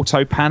got the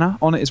auto panner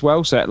on it as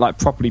well, so it like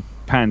properly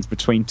pans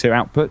between two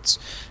outputs.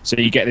 So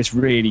you get this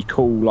really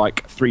cool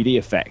like 3D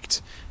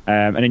effect.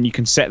 And then you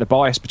can set the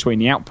bias between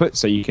the outputs,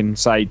 so you can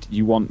say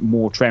you want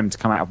more trem to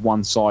come out of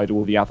one side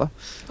or the other.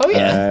 Oh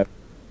yeah.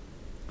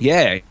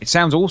 Yeah, it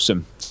sounds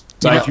awesome.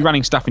 So if you're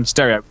running stuff in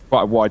stereo,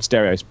 quite a wide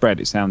stereo spread,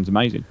 it sounds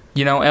amazing.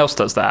 You know what else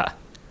does that?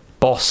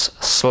 Boss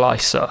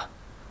Slicer.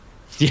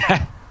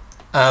 Yeah.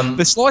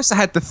 The Slicer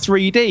had the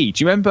 3D.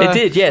 Do you remember? It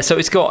did, yeah. So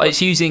it's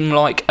using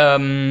like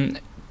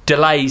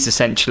delays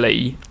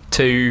essentially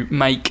to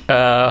make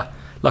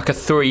like a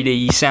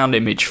 3D sound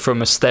image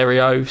from a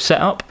stereo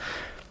setup.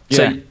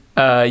 Yeah.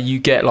 So you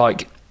get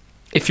like,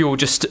 if you're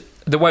just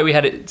the way we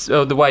had it,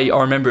 the way I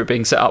remember it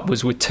being set up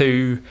was with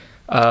two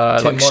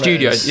like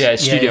monitors.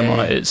 studio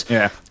monitors.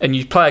 Yeah. And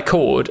you play a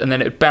chord, and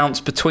then it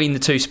bounced between the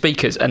two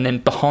speakers, and then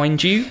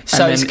behind you,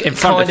 So and it's then in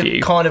front of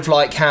you. Kind of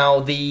like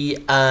how the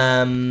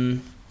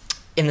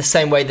in the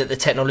same way that the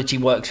technology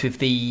works with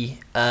the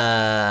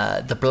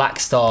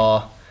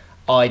Blackstar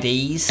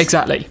IDs.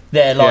 Exactly.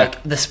 They're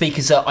like the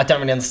speakers are. I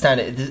don't really understand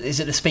it. Is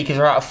it the speakers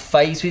are out of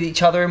phase with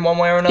each other in one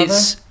way or another?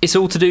 It's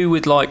all to do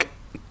with like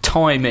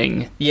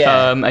timing.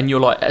 Yeah. And you're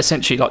like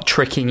essentially like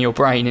tricking your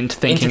brain into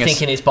thinking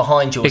it's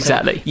behind you.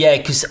 Exactly. Yeah,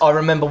 because I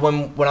remember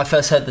when I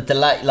first heard the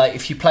delay. Like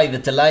if you play the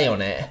delay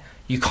on it,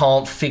 you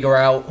can't figure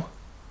out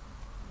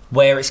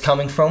where it's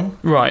coming from.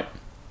 Right.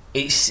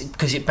 It's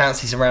because it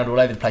bounces around all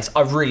over the place.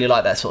 I really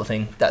like that sort of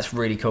thing. That's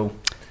really cool.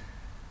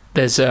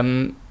 There's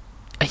I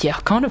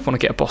kind of want to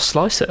get a Boss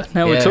Slicer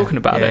now we're talking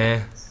about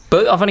it.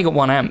 But I've only got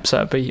one amp,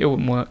 so it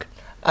wouldn't work.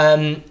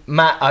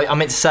 Matt, I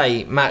meant to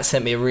say, Matt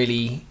sent me a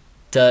really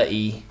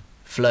dirty,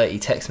 flirty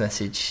text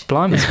message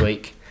this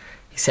week.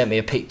 He sent me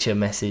a picture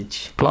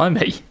message.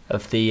 Blimey.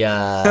 Of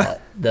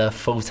the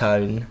Full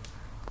Tone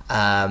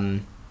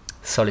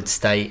solid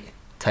state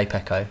tape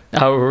echo.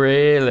 Oh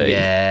really?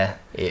 Yeah,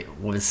 it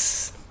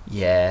was.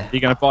 Yeah.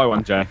 You're going to buy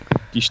one, Jay?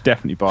 You should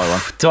definitely buy one.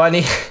 Do I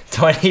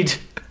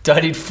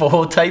need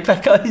 4 tape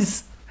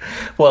echoes?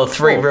 Well,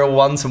 3 real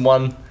ones and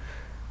one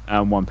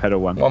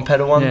pedal one. One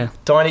pedal one. Yeah.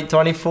 Do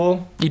I need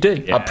 4? You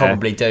do. Yeah. I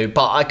probably do,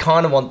 but I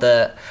kind of want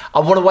I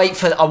want to wait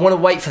for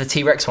the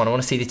T-Rex one. I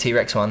want to see the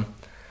T-Rex one.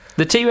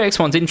 The T-Rex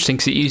one's interesting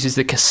because it uses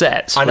the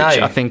cassettes, which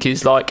I think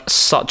is like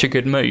such a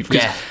good move.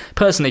 Because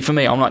personally, for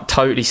me, I'm like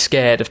totally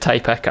scared of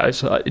tape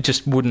echoes. It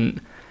just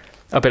wouldn't.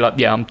 I'd be like,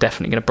 yeah, I'm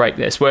definitely going to break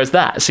this. Whereas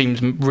that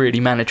seems really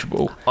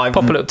manageable. Pop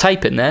a little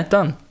tape in there,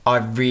 done. I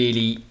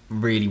really,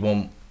 really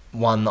want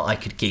one that I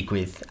could gig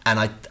with, and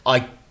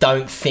I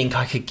don't think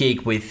I could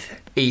gig with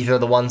either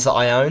of the ones that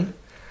I own.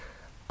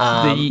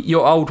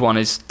 Your old one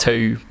is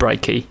too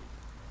breaky.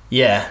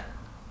 Yeah.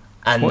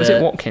 And What is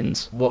it,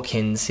 Watkins?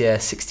 Watkins, yeah,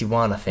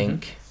 61, I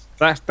think.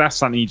 That's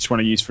something you just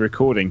want to use for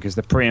recording because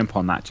the preamp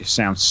on that just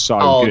sounds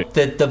so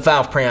good. The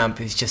Valve preamp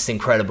is just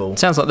incredible.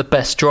 Sounds like the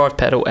best drive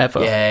pedal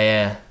ever.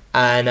 Yeah.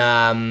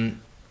 And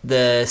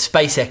the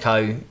Space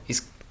Echo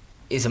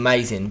is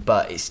amazing,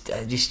 but it's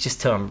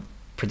just too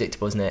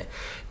unpredictable, isn't it?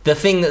 The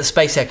thing that the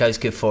Space Echo is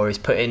good for is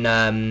putting.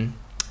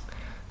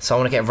 So I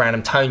want to get a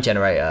random tone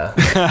generator.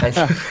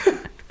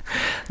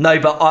 No,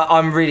 but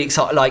I'm really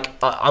excited. Like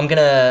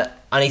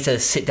I need to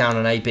sit down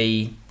and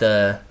A/B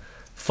the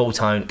Full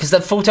Tone because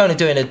the Full Tone are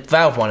doing a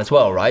Valve one as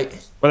well, right?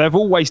 Well, they've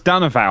always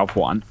done a Valve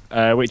one,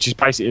 which is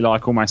basically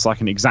almost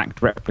like an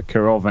exact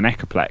replica of an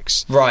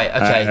Echoplex. Right.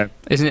 Okay.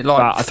 Isn't it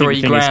like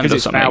 $3,000 or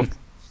something? Valve,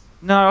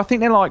 no, I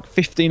think they're like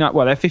 15.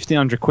 Well, they're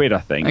 1,500 quid, I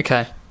think.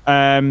 Okay.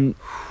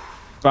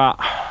 But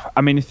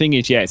I mean, the thing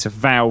is, it's a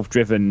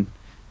Valve-driven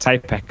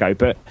tape echo,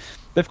 but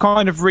they've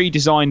kind of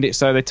redesigned it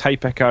so the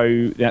tape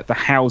echo, the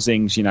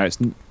housings,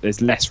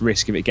 there's less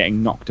risk of it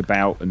getting knocked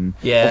about, and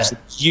obviously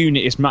the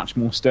unit is much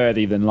more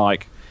sturdy than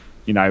like,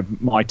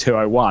 my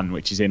 201,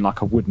 which is in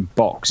like a wooden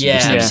box.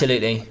 Yeah,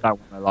 absolutely. I don't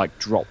want to like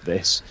drop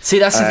this. See,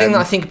 that's the thing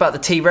that I think about the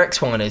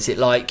T-Rex one. Is it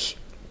like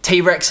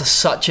T-Rex are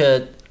such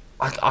a?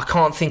 I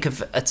can't think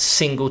of a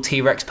single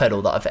T-Rex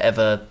pedal that I've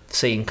ever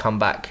seen come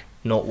back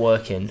not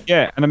working.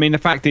 Yeah, and I mean the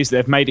fact is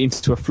they've made it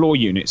into a floor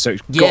unit, so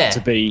it's got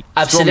to be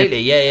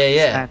absolutely.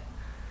 Yeah.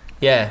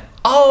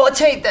 Oh,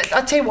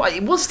 I tell you what,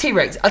 it was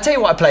T-Rex. I tell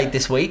you what I played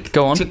this week.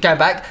 Go on. Going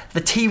back,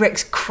 the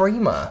T-Rex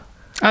Creamer.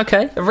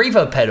 Okay. A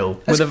reverb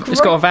pedal. It's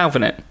got a valve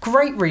in it.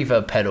 Great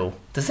reverb pedal.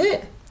 Does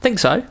it? Think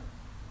so.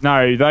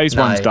 No, those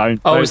ones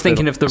don't. I was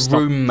thinking of the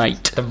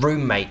Roommate. The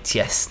Roommate,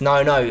 yes.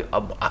 No,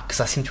 because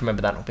I seem to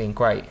remember that not being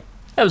great.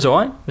 That was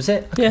alright. Was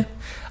it? Okay. Yeah.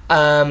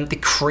 The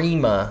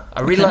Creamer.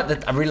 I really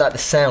like the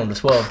sound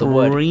as well of the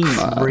word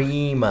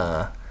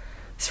Creamer.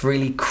 It's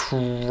really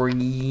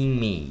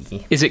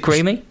creamy. Is it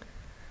creamy?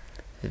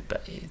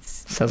 But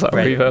it's sounds like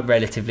reverb.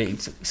 Relatively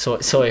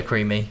soya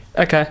creamy.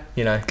 Okay.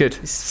 Good.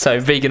 So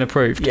vegan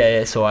approved.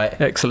 Yeah, it's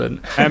alright. Excellent.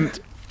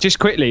 Just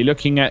quickly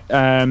looking at,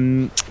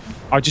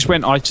 I just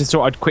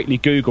thought I'd quickly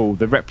Google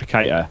the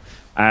Replicator,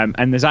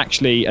 and there's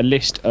actually a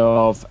list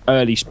of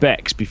early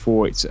specs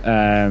before it's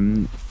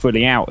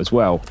fully out as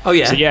well. Oh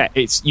yeah. So yeah,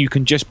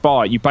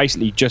 you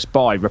basically just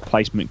buy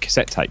replacement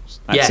cassette tapes.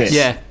 That's it.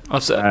 Yeah.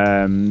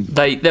 When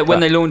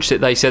they launched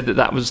it, they said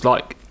that was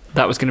going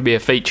to be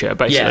a feature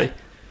basically. Yeah.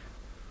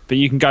 But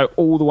you can go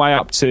all the way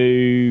up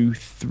to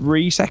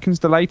 3 seconds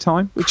delay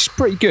time, which is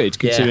pretty good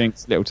considering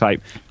it's a little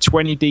tape.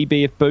 20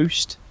 dB of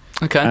boost.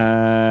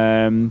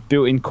 Okay.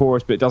 Built-in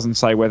chorus, but it doesn't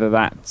say whether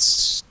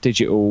that's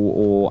digital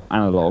or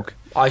analog.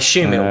 I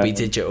assume it'll be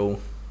digital.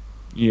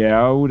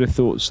 Yeah, I would have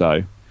thought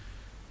so.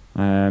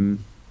 That'd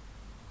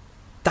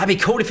be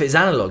cool if it's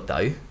analog,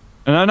 though.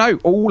 No,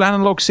 all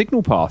analog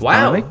signal path.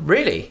 Wow, apparently.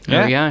 really?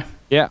 There we go.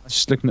 Yeah,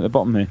 just looking at the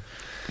bottom here.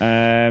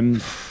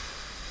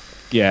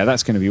 Yeah,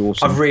 that's going to be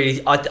awesome.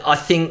 I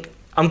think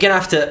I'm gonna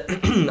have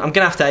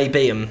to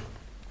A/B them,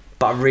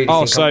 but I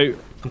really think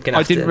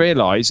I didn't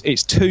realise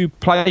it's 2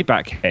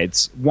 playback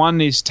heads.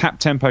 One is tap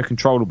tempo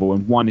controllable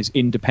and one is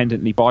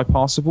independently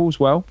bypassable as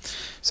well.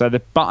 So the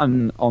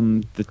button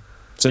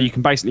so you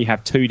can basically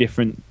have 2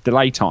 different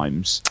delay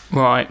times.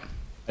 Right.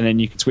 And then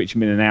you can switch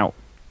them in and out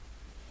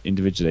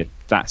individually.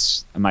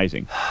 That's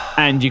amazing.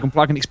 And you can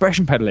plug an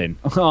expression pedal in.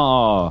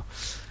 Oh,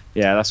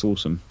 yeah, that's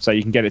awesome. So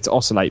you can get it to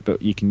oscillate,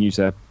 but you can use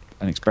an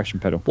expression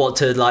pedal. What,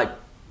 to like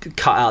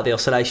cut out the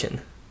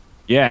oscillation?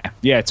 Yeah,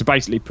 to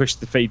basically push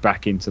the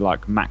feedback into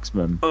like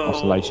maximum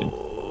oscillation.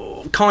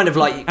 Kind of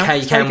like how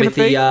you can with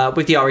the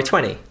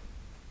RE20.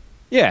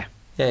 Yeah.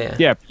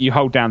 You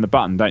hold down the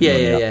button, don't you?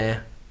 Yeah.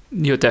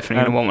 You're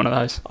definitely going to want one of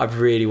those. I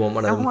really want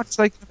one of them. How much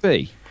are they going to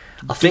be?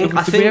 I think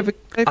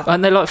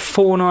and they're like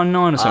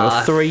 $4.99 or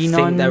something, or $3.99. I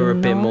think they were a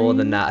bit more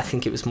than that. I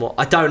think it was more.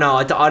 I don't know.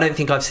 I don't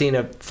think I've seen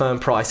a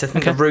firm price. I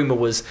think the rumor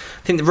was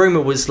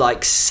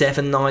like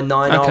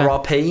 $7.99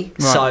 RRP.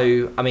 Right.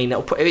 So I mean,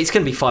 it's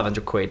going to be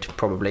 500 quid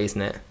probably,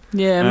 isn't it?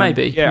 Yeah,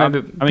 maybe. Yeah, I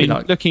mean,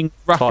 like looking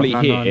roughly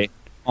here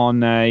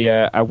on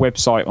a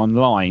website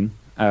online.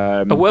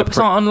 A website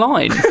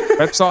online.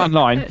 Website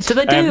online. Do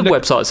they do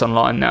websites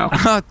online now?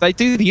 They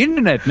do the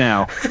internet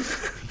now.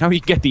 You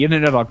can get the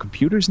internet on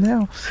computers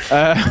now.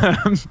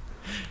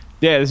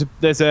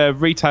 There's a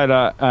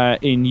retailer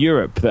in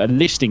Europe that are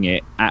listing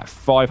it at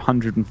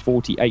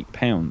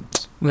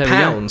 £548.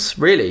 Pounds,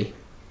 really?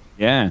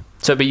 Yeah.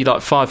 So it'd be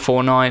like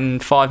 549,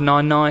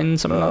 599,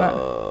 something like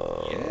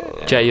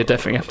that. Jay, you'll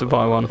definitely have to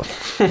buy one.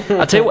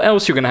 I'll tell you what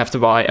else you're going to have to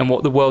buy, and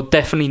what the world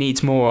definitely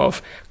needs more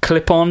of: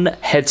 clip-on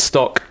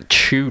headstock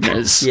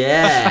tuners.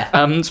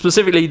 Yeah.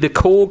 Specifically the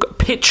Korg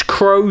Pitch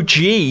Crow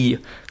G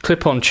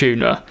clip-on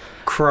tuner.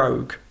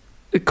 Krog.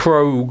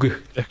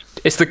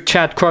 It's the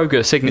Chad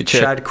Kroger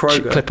signature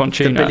clip-on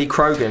tuner. The Billy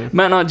Krogan.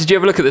 Matt, did you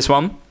ever look at this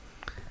one?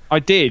 I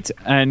did,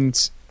 and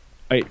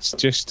it's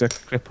just a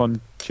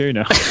clip-on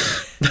tuner.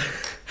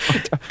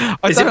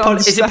 Is it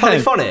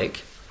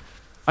polyphonic?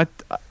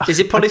 Is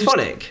it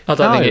polyphonic? I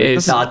don't think it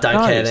is. No, I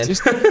don't care then.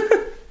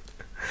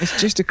 It's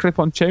just a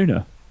clip-on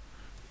tuner.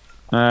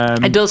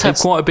 It does have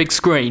quite a big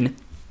screen.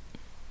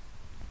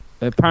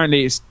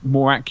 Apparently, it's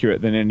more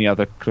accurate than any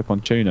other clip-on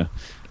tuner.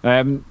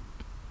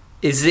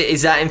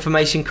 Is that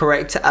information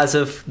correct as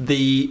of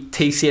the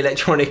TC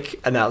Electronic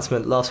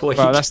announcement last week?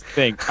 Well, that's the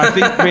thing. I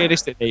think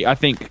realistically,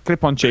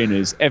 clip-on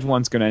tuners,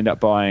 everyone's going to end up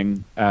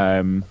buying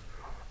the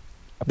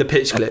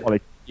pitch clip.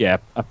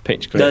 A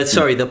pitch clip. No,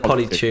 sorry, the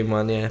Polytune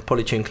one. Yeah,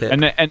 Polytune clip.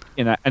 And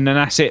then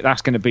that's it.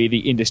 That's going to be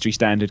the industry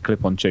standard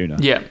clip-on tuner.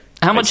 Yeah.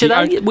 How much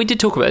are they? We did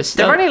talk about this.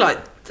 They're only like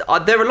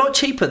they're a lot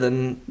cheaper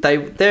than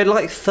they're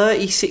like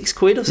 36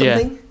 quid or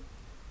something.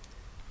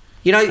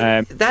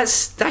 Yeah.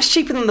 That's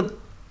cheaper than the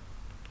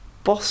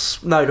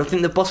Boss. No, I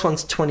think the Boss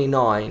one's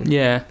 29.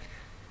 Yeah.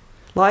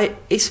 Like,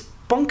 it's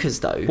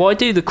bonkers though. Why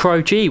do the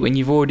Crow G when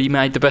you've already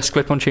made the best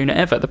clip-on tuner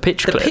ever? The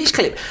pitch clip.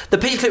 The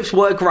pitch clips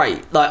were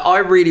great. Like, I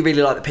really,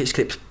 really like the pitch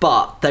clips,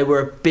 but they were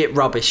a bit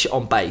rubbish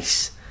on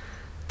bass.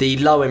 The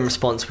low end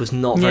response was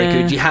not very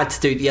good. You had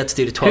to do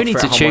the 12 Who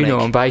needs a tuner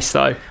on bass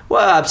though?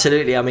 Well,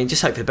 absolutely. I mean,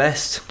 just hope for the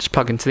best. Just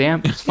plug into the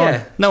amp. It's fine.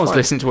 Yeah, no one's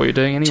listening to what you're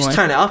doing anyway. Just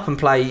turn it up and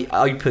play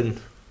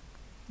open.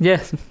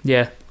 Yeah.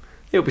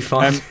 It'll be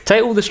fine.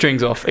 Take all the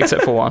strings off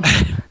except for one.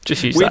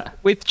 Just use that.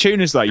 With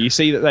tuners though, you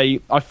see that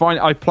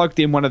I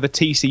plugged in one of the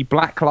TC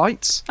black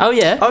lights. Oh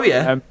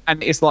yeah.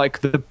 And it's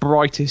like the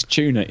brightest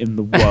tuner in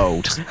the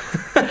world.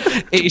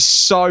 It is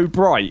so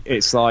bright.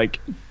 It's like.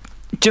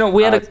 Do you know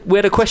we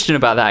had a question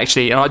about that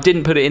actually, and I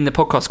didn't put it in the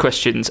podcast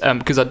questions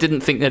because I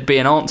didn't think there'd be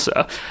an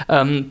answer.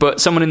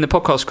 But someone in the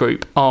podcast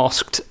group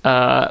asked,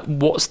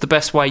 "What's the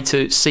best way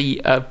to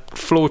see a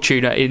floor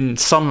tuner in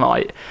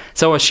sunlight?"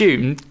 So I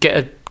assumed get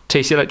a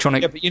TC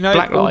Electronic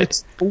black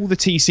light. All the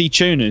TC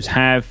tuners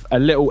have a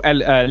little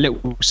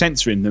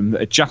sensor in them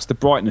that adjusts the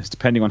brightness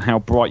depending on how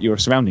bright your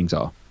surroundings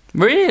are.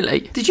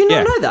 Really? Did you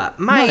not know that?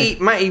 Matty,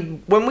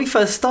 when we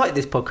first started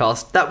this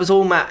podcast, that was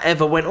all Matt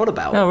ever went on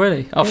about. Oh,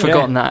 really? I've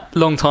forgotten that.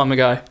 Long time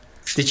ago.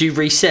 Did you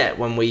reset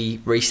when we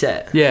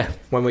reset? Yeah.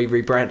 When we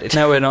rebranded?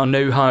 Now we're in our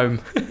new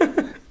home.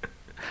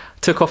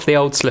 Took off the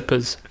old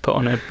slippers, put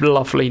on a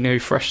lovely new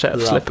fresh set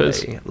of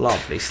slippers.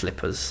 Lovely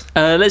slippers.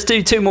 Let's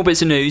do two more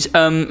bits of news.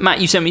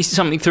 Matt, you sent me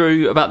something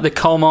through about the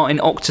Carl Martin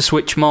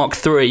OctaSwitch Mark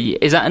III.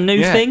 Is that a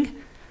new thing?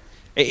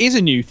 It is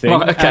a new thing.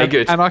 Right, okay,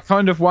 good. And I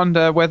kind of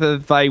wonder whether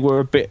they were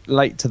a bit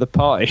late to the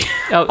party.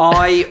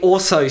 I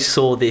also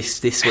saw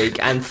this week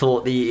and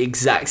thought the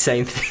exact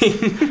same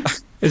thing.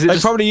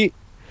 Probably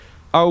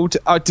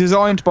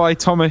designed by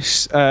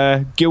Thomas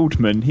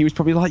Guildman. He was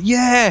probably like,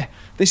 yeah,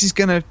 this is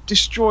going to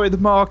destroy the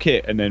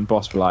market. And then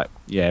Boss were like,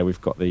 yeah, we've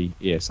got the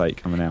ES8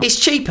 coming out. It's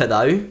cheaper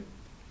though.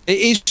 It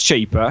is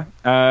cheaper.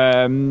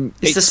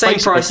 It's the same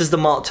price as the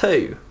Mark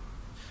II.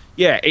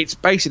 Yeah, it's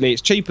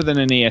cheaper than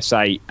an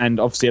ES8 and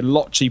obviously a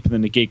lot cheaper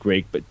than the gig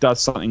rig, but does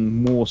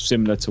something more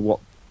similar to what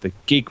the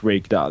gig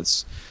rig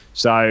does.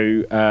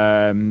 So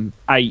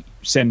 8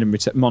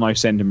 mono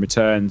send and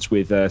returns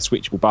with a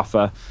switchable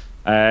buffer,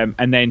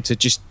 and then to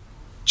just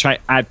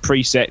add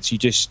presets, you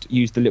just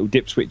use the little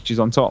dip switches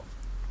on top.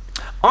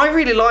 I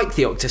really like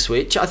the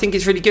OctaSwitch. I think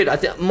it's really good.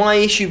 My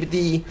issue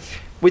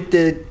with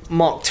the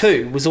Mark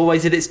II was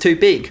always that it's too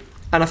big,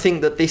 and I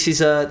think that this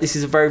is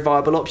a very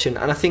viable option,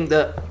 and I think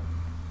that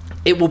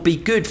it will be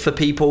good for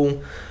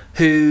people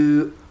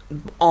who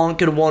aren't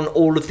going to want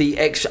all of the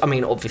extra. I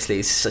mean, obviously,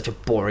 it's such a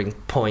boring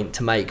point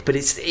to make, but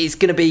it's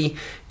going to be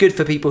good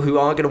for people who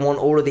aren't going to want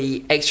all of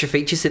the extra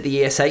features that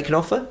the ES8 can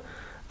offer,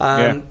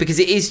 because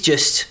it's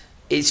just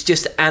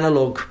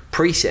analog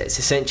presets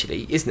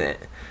essentially, isn't it?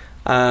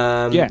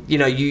 You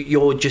know,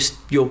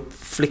 you're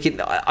flicking.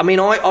 I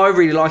mean, I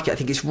really like it. I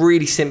think it's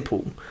really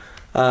simple.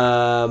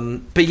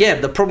 But yeah,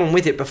 the problem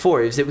with it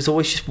before is it was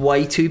always just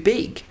way too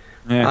big.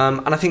 Yeah.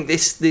 And I think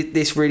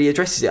this really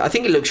addresses it. I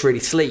think it looks really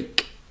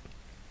sleek.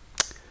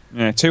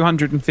 Yeah,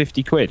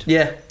 250 quid.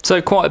 Yeah.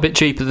 So quite a bit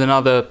cheaper than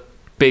other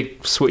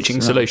big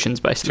switching solutions,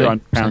 basically.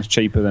 £200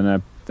 cheaper than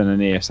an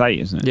ES8,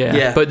 isn't it?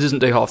 Yeah, but it doesn't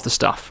do half the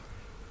stuff.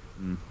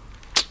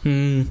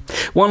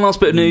 One last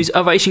bit of news.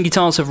 Ovation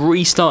guitars have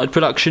restarted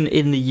production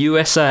in the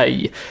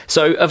USA.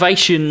 So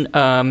Ovation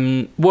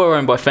were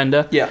owned by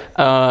Fender.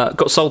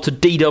 Got sold to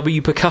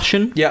DW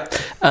Percussion.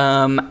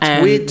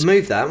 And weird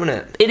move that, wasn't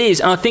it? It is,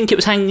 and I think it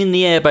was hanging in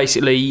the air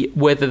basically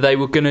whether they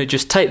were going to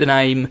just take the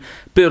name,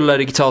 build a load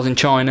of guitars in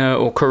China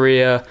or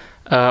Korea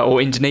or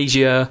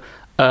Indonesia.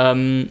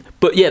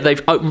 But yeah,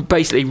 they've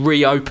basically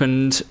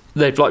reopened.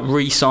 They've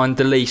re-signed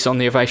the lease on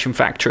the Ovation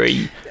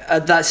factory.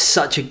 It's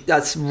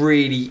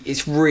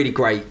really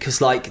great because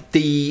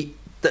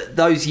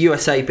those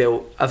USA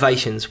built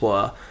Ovations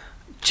were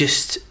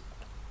just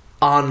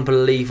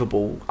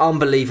unbelievably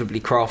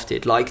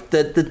crafted. Like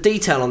the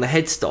detail on the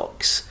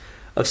headstocks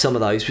of some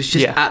of those was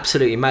just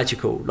absolutely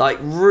magical. Like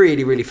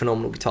really, really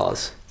phenomenal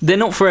guitars. They're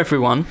not for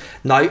everyone.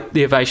 No,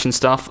 the Ovation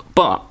stuff.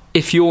 But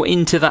if you're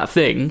into that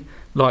thing,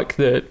 like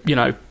the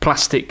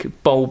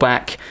plastic bowl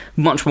back,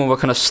 much more of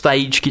a kind of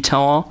stage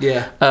guitar.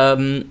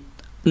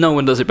 No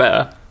one does it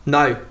better.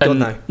 No, God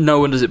no. No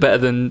one does it better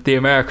than the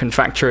American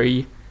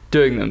factory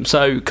doing them.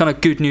 So kind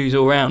of good news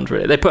all round,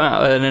 really. They put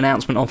out an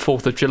announcement on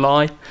 4th of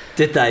July.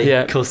 Did they?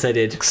 Yeah. Of course they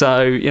did.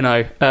 So, you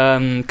know,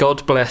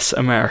 God bless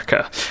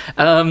America.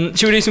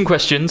 Should we do some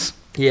questions?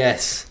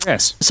 Yes.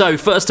 So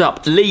first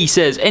up, Lee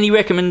says, any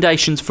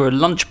recommendations for a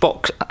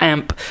lunchbox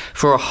amp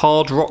for a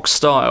hard rock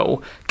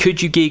style?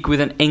 Could you gig with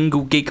an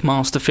Engel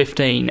Gigmaster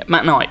 15?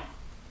 Matt Knight.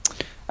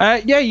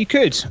 Yeah, you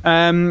could.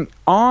 I've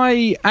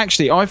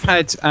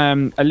had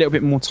a little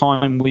bit more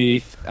time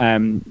with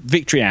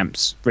Victory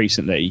amps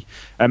recently,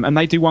 and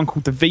they do one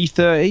called the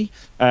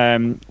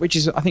V30, which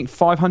is, I think,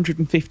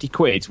 550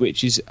 quid,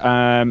 which is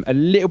a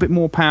little bit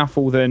more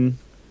powerful than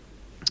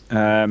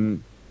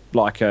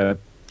like a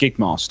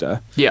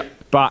Gigmaster. Yeah.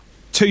 But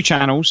 2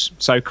 channels,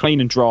 so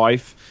clean and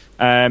drive,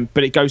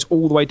 but it goes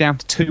all the way down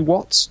to 2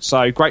 watts,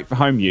 so great for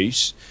home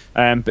use.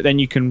 But then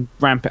you can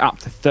ramp it up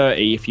to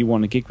 30 if you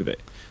want to gig with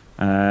it.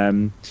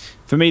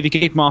 For me, the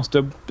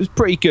Gigmaster was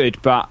pretty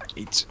good, but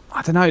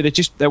I don't know,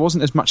 there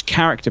wasn't as much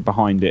character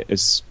behind it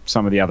as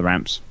some of the other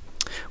amps.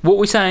 What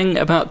we're saying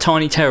about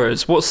Tiny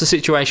Terrors, what's the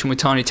situation with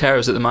Tiny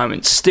Terrors at the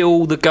moment?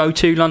 Still the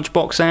go-to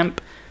lunchbox amp?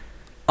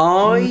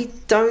 I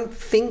don't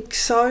think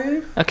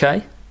so.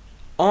 Okay.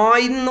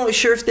 I'm not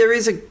sure if there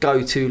is a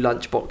go-to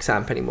lunchbox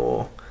amp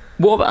anymore.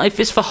 What about, if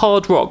it's for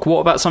hard rock, what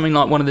about something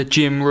like one of the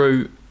Jim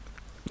Root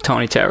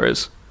Tiny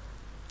Terrors?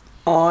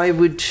 I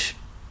would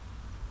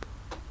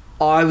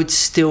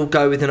still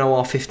go with an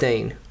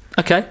OR15.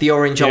 Okay. The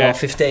orange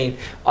OR15.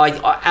 I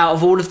out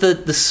of all of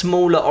the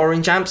smaller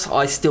orange amps,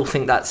 I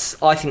think that's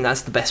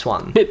the best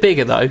one. Bit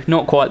bigger though,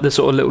 not quite the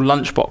sort of little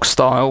lunchbox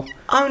style.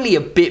 Only a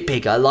bit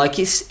bigger. Like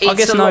it's I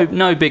guess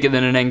no bigger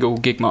than an Engel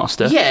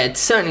Gigmaster. Yeah, it's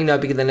certainly no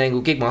bigger than an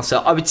Engel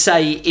Gigmaster. I would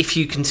say if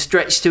you can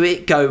stretch to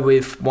it, go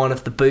with one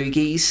of the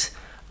Boogies.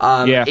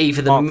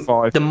 Either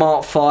the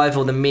Mark 5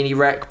 or the Mini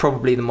Rec,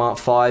 probably the Mark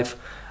 5.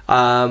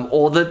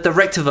 Or the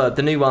Rectiverb,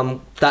 the new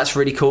one, that's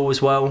really cool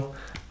as well.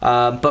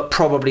 But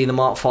probably the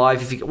Mark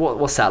 5. If you,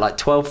 what's that, like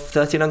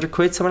 1,300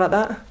 quid, something like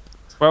that?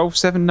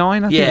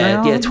 1279, I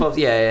think. Yeah, 12.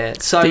 Yeah.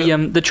 So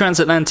the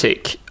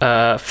Transatlantic 15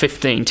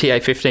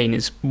 TA15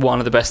 is one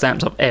of the best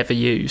amps I've ever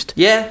used.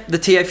 Yeah, the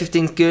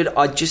TA15's good.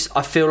 I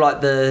feel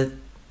like I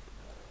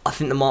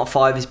think the Mark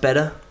 5 is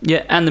better.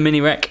 Yeah, and the Mini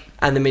Rec.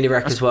 And the Mini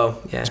Rec as well.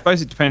 Yeah. I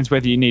suppose it depends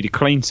whether you need a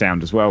clean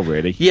sound as well,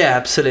 really. Yeah,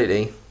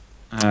 absolutely.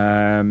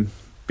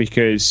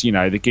 Because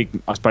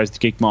I suppose the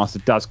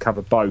Gigmaster does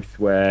cover both,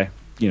 where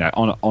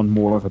on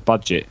more of a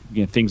budget,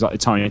 things like the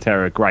Tiny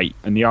Terror are great,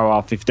 and the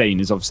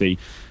OR15 is obviously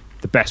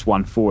the best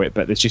one for it,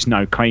 but there's just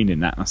no clean in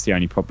that. That's the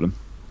only problem.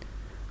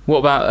 What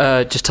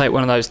about just take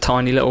one of those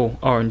tiny little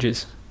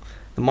oranges?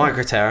 The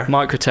Micro Terror.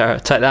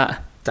 Take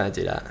that. Don't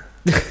do that.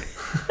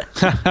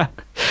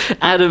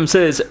 Adam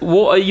says,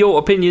 what are your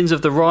opinions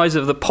of the rise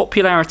of the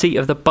popularity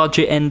of the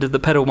budget end of the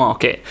pedal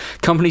market?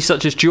 Companies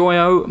such as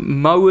Joyo,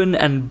 Moen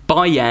and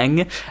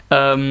Bayang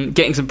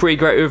getting some pretty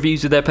great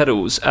reviews of their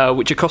pedals,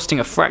 which are costing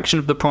a fraction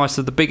of the price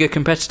of the bigger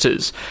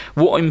competitors.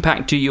 What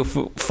impact do you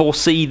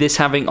foresee this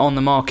having on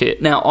the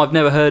market? Now, I've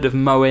never heard of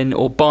Moen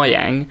or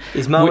Bayang.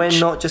 Is Moen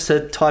not just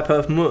a type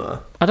of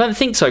Moor? I don't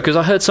think so, because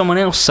I heard someone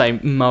else say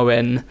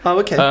Moen. Oh,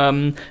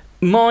 okay.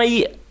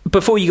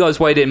 Before you guys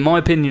weighed in, my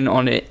opinion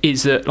on it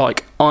is that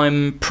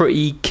I'm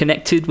pretty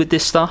connected with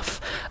this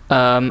stuff,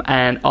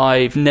 and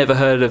I've never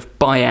heard of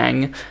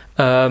Bayang,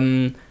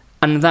 and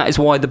that is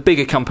why the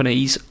bigger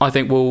companies, I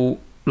think, will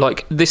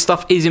this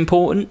stuff is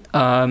important,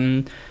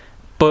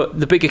 but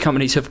the bigger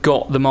companies have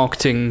got the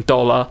marketing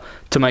dollar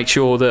to make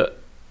sure that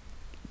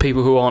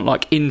people who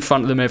aren't in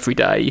front of them every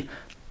day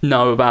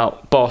know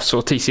about Boss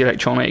or TC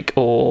Electronic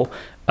or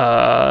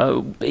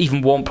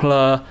even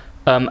Wampler.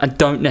 And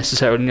don't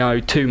necessarily know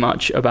too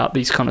much about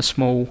these kind of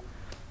small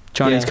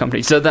Chinese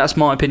companies. So that's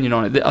my opinion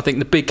on it. I think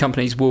the big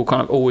companies will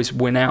kind of always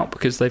win out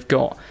because they've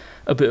got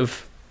a bit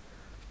of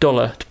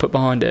dollar to put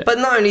behind it. But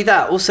not only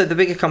that, also the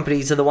bigger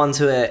companies are the ones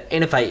who are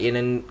innovating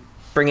and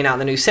bringing out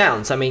the new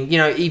sounds. I mean,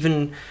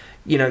 even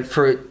to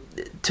a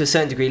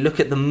certain degree, look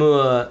at the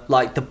Moor,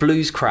 like the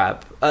Blues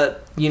Crab.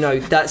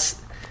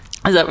 That's...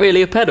 Is that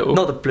really a pedal?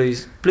 Not the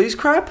Blues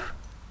Crab?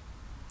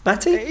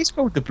 Matty? It is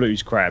called the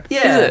Blues Crab.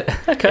 Yeah. Is it?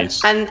 Okay.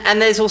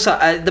 And there's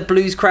also the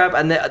Blues Crab,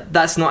 and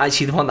that's not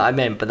actually the one that I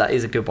meant, but that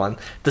is a good one.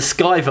 The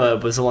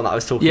Skyverb was the one that I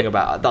was talking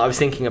about, that I was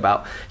thinking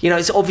about.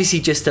 It's obviously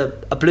just a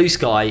Blue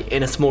Sky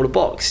in a smaller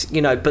box,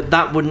 but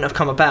that wouldn't have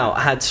come about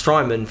had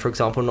Strymon, for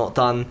example, not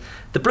done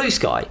the Blue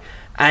Sky.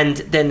 And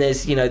then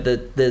there's,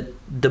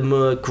 the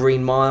Moor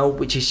Green Mile,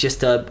 which is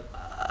just a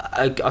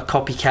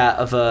copycat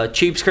of a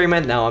Tube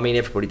Screamer. Now, I mean,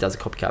 everybody does a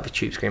copycat of a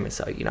Tube Screamer,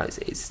 so,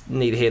 it's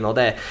neither here nor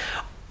there.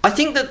 I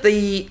think that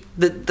the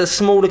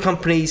smaller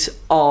companies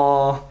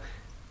are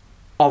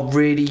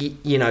really,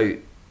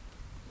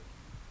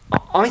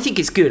 I think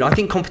it's good. I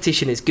think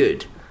competition is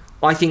good.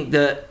 I think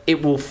that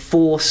it will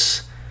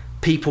force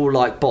people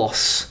like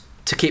Boss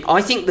to keep...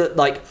 I think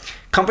that,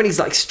 companies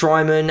like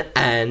Strymon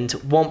and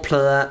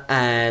Wampler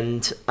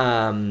and,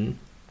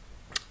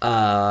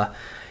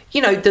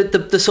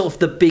 the sort of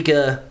the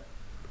bigger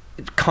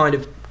kind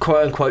of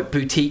quote-unquote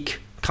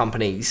boutique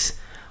companies...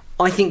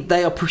 I think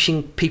they are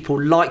pushing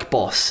people like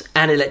Boss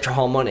and Electro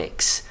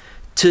Harmonix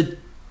to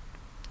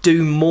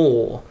do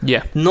more,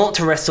 not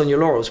to rest on your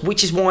laurels,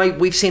 which is why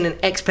we've seen an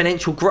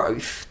exponential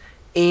growth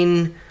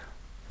in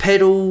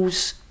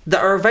pedals that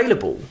are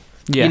available.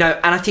 You know,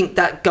 and I think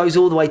that goes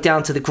all the way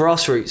down to the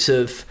grassroots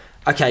of,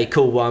 okay,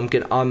 cool, well,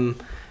 I'm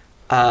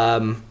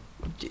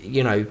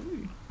you know,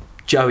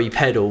 Joey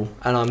pedal,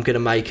 and I'm gonna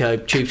make a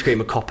Tube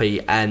Screamer copy,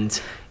 and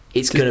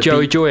it's gonna be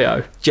Joey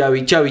Joyo.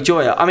 Joey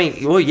Joyo. I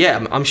mean, well,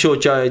 yeah, I'm sure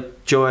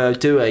Joyo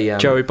do a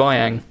Joey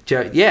Byang.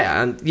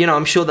 And you know,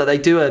 I'm sure that they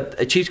do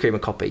a Tube Screamer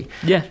copy.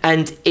 Yeah,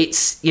 and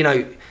it's, you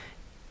know,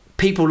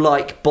 people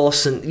like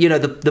Boss and, you know,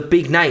 the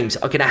big names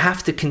are gonna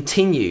have to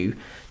continue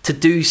to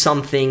do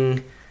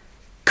something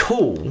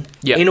cool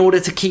in order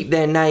to keep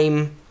their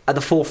name at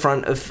the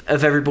forefront of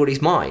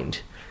everybody's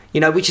mind. You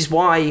know, which is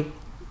why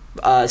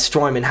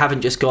Strymon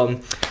haven't just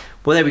gone,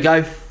 well, there we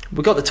go,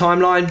 we've got the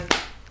timeline,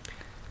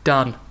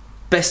 done,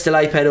 best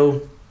delay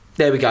pedal,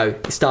 there we go,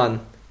 it's done.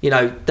 You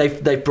know,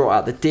 they've brought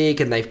out the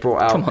Dig, and they've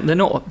brought out, come on, they're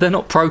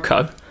not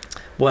Proco.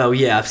 Well,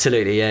 yeah,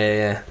 absolutely,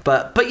 yeah.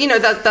 But you know,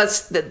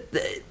 that's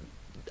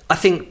I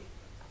think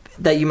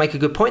that you make a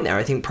good point there.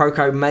 I think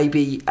Proco may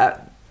be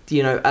at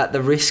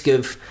the risk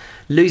of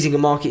losing a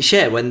market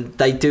share when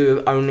they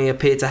do only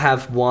appear to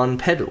have one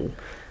pedal.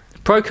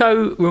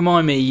 Proco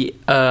remind me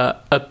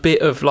a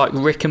bit of like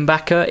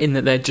Rickenbacker in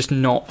that they're just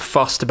not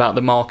fussed about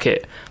the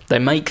market. They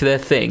make their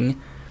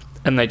thing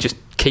and they just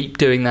keep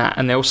doing that,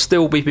 and there'll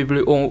still be people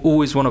who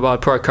always want to buy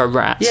Proco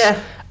Rats. Yeah.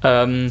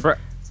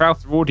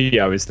 Crowther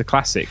Audio is the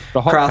classic.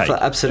 The hot Crowther,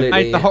 cake. absolutely.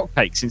 They've made the hot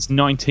cake since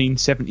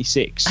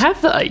 1976.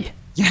 Have they?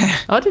 Yeah.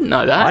 I didn't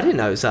know that. I didn't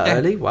know it was that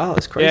early. Wow,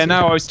 that's crazy. Yeah,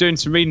 no, I was doing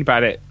some reading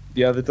about it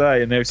the other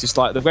day, and there was just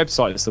like, the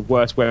website is the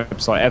worst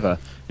website ever. And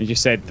he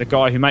just said the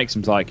guy who makes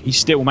them's like, he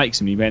still makes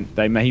them. He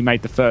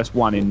made the first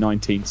one in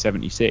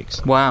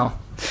 1976. Wow.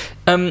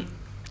 Do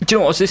you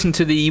know what? I was listening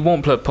to the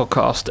Wampler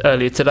podcast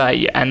earlier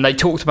today, and they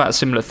talked about a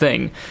similar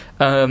thing.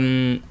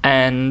 And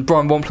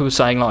Brian Wampler was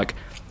saying, like,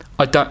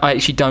 I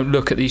actually don't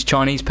look at these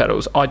Chinese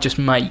pedals. I just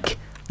make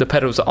the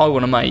pedals that I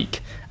want to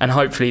make, and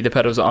hopefully the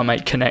pedals that I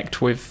make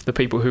connect with the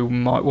people who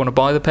might want to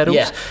buy the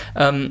pedals.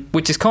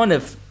 Which is kind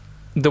of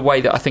the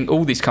way that I think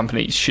all these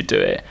companies should do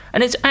it.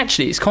 And it's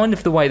kind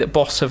of the way that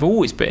Boss have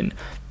always been.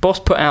 Boss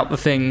put out the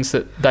things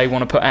that they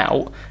want to put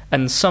out,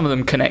 and some of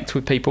them connect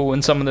with people,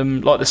 and some of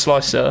them, like the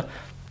Slicer,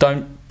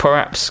 don't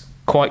perhaps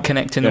quite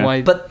connect in the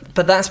way. But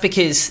that's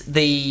because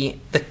the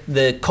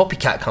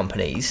copycat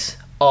companies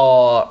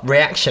are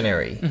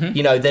reactionary. Mm-hmm.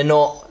 You know, they're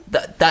not.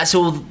 That's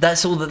all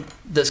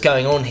that's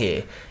going on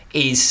here.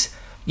 Is,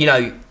 you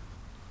know,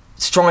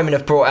 Strymon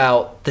have brought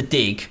out the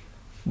Dig.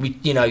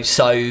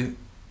 So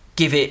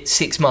give it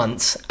 6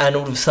 months, and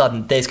all of a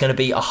sudden there's going to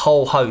be a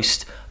whole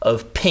host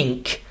of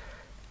pink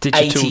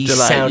digital 80s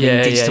delay.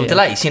 sounding digital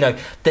delays. You know,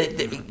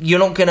 you're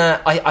not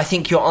gonna. I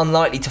think you're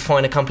unlikely to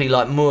find a company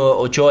like Moore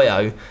or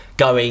Joyo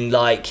going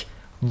like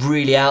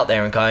really out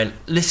there and going,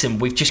 listen,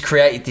 we've just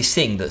created this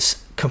thing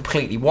that's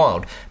completely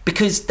wild,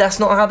 because that's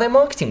not how their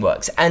marketing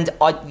works. And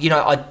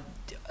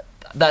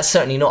that's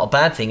certainly not a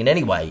bad thing in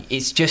any way.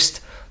 It's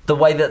just the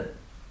way that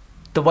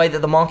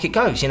the market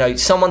goes. You know,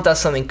 someone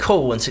does something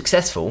cool and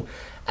successful,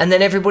 and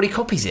then everybody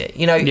copies it.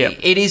 You know,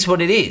 it is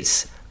what it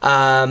is.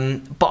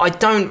 But I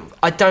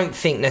don't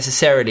think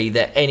necessarily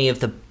that any of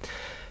the,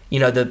 you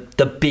know,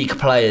 the big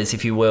players,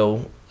 if you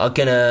will, are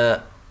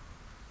gonna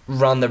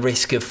run the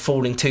risk of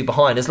falling too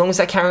behind, as long as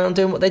they carry on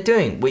doing what they're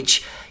doing.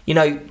 Which, you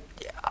know,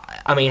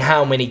 I mean,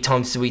 how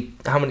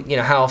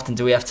often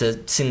do we have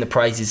to sing the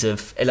praises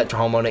of Electro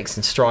Harmonix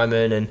and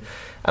Strymon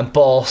and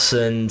Boss,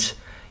 and,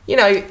 you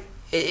know,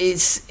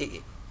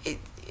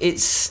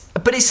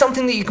 but it's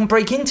something that you can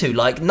break into.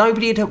 Like, would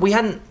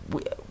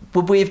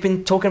we have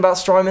been talking about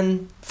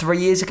Strymon 3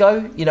 years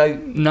ago? You know,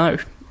 no.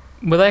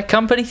 Were they a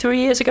company 3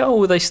 years ago, or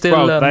were they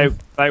still? Well,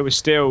 they were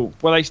still.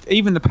 Well,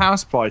 even the power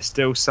supplies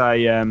still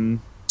say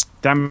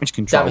damage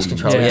control. Damage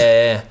control,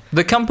 yeah.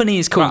 The company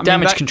is called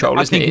Damage Control,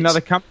 isn't it? I think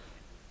another company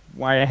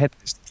way ahead.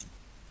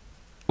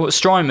 What,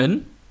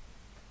 Strymon?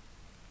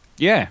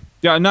 Yeah,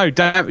 no,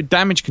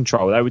 Damage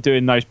Control. They were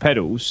doing those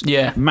pedals.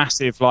 Yeah,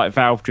 massive, like,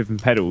 valve-driven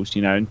pedals.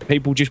 You know, and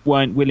people just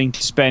weren't willing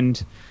to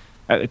spend,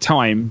 at the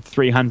time,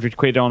 300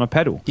 quid on a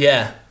pedal.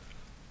 Yeah.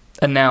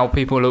 And now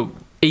people are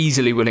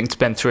easily willing to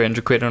spend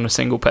 300 quid on a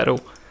single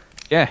pedal.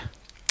 Yeah.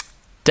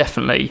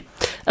 Definitely.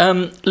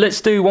 Let's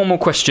do one more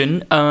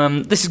question.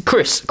 This is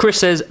Chris. Chris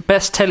says,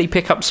 best telly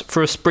pickups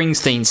for a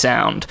Springsteen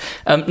sound.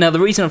 Now, the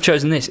reason I've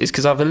chosen this is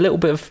because I have a little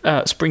bit of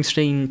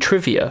Springsteen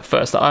trivia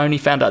first that I only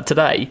found out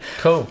today.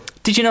 Cool.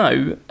 Did you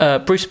know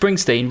Bruce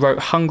Springsteen wrote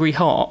Hungry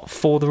Heart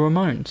for the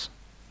Ramones?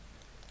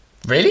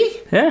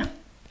 Really? Yeah.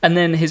 And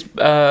then his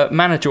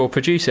manager or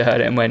producer heard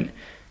it and went,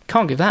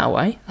 can't give that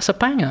away. That's a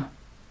banger.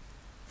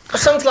 That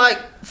song's like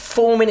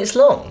 4 minutes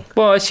long.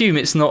 Well, I assume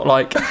it's not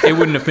like, it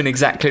wouldn't have been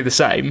exactly the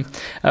same.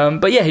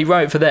 But yeah, he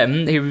wrote it for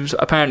them. He was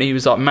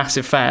like a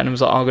massive fan and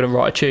was like, I'm going to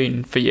write a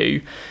tune for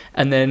you.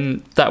 And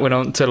then that went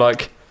on to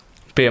like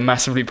be a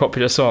massively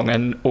popular song,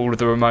 and all of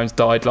the Ramones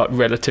died like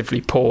relatively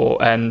poor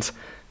and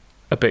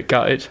a bit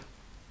gutted.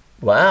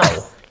 Wow.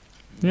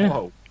 Yeah.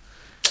 Whoa.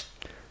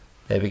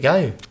 There we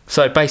go.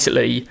 So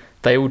basically,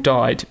 they all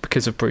died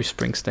because of Bruce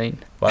Springsteen.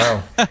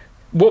 Wow.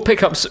 What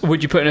pickups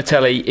would you put in a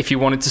telly if you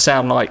wanted to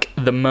sound like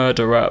the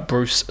murderer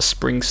Bruce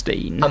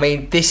Springsteen? I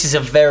mean, this is a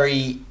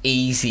very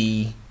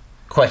easy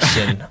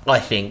question, I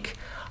think.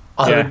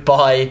 I would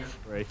buy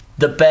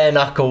the Bare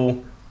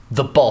Knuckle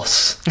The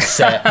Boss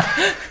set.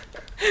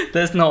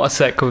 There's not a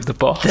set called The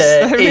Boss.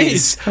 There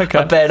is Okay.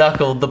 a Bare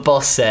Knuckle The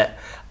Boss set.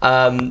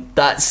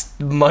 That's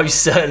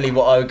most certainly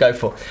what I would go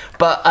for.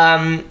 But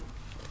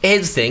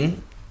here's the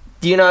thing.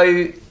 Do you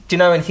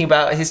know anything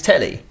about his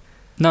telly?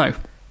 No.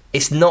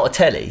 It's not a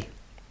telly.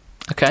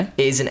 Okay.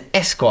 It is an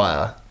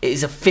Esquire. It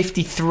is a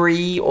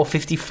 53 or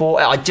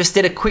 54. I just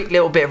did a quick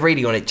little bit of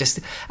reading on it,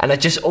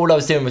 all I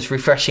was doing was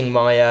refreshing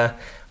my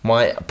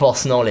my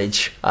Boss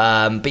knowledge.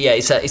 But yeah,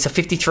 it's a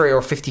 53 or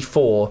a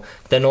 54.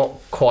 They're not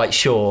quite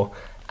sure,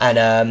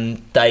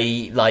 and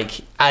they, like,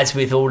 as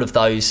with all of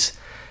those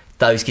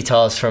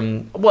guitars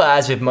from, well,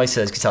 as with most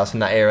of those guitars from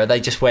that era,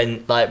 they just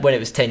went, like, when it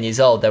was 10 years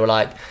old, they were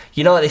like,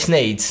 you know what this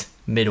needs?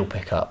 Middle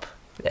pickup.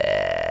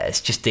 Yeah,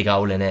 let's just dig a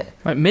hole in it.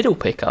 Right, middle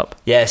pickup.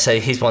 Yeah, so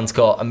his one's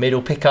got a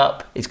middle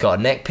pickup. It's got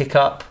a neck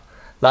pickup.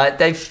 Like,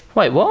 they've...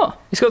 Wait, what?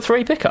 It's got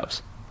 3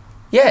 pickups.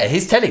 Yeah,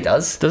 his telly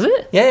does. Does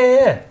it?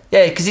 Yeah,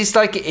 because it's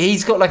like,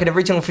 he's got like an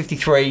original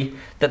 53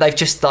 that they've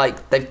just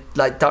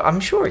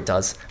I'm sure it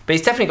does, but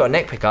it's definitely got a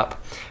neck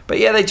pickup. But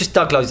yeah, they just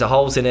dug loads of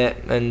holes in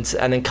it and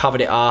then covered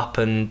it up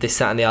and this,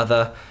 that, and the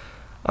other.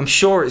 I'm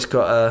sure it's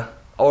got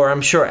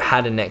I'm sure it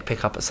had a neck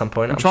pickup at some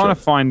point. I'm trying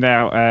to find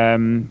out.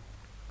 I'm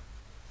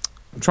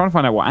trying to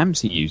find out what amps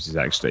he uses,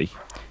 actually.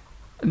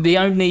 The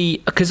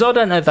only... Because I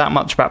don't know that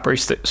much about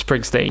Bruce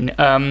Springsteen.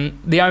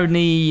 The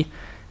only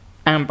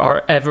amp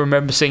I ever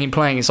remember seeing him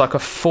playing is like a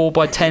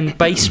 4x10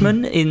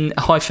 Bassman in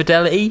High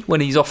Fidelity, when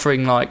he's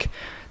offering, like,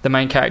 the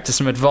main character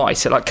some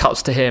advice. It, like,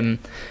 cuts to him.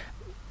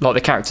 Like,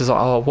 the character's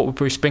like, oh, what would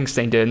Bruce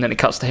Springsteen do? And then it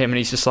cuts to him and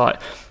he's just,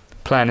 like,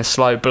 playing a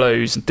slow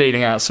blues and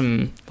dealing out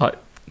some, like,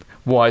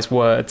 wise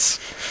words.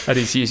 And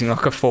he's using,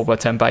 like, a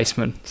 4x10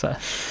 Bassman. So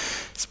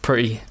it's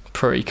pretty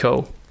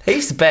cool.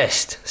 He's the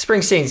best.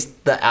 Springsteen's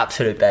the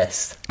absolute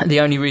best. The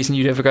only reason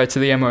you'd ever go to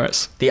the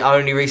Emirates. The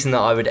only reason that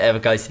I would ever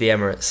go to the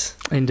Emirates.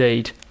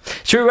 Indeed.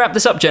 Should we wrap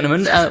this up,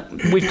 gentlemen?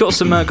 We've got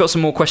some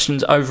more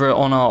questions over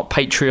on our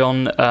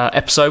Patreon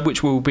episode,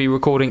 which we'll be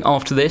recording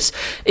after this.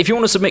 If you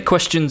want to submit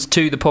questions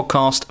to the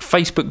podcast,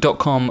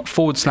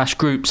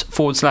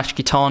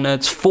 facebook.com/groups/Guitar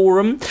Nerds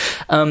Forum.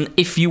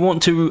 If you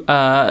want to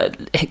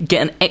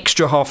get an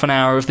extra half an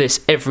hour of this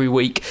every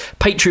week,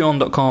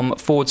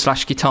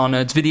 patreon.com/Guitar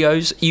Nerds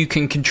videos. You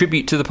can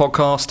contribute to the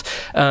podcast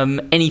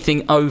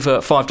anything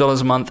over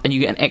 $5 a month, and you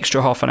get an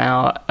extra half an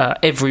hour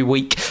every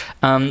week.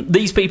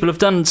 These people have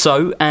done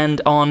so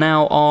and are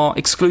now our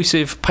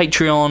exclusive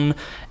Patreon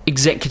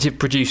executive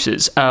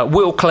producers.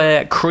 Will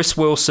Clare, Chris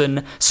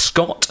Wilson,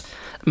 Scott,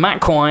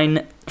 Matt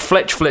Quine,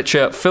 Fletch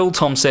Fletcher, Phil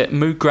Tomsett,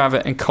 Moog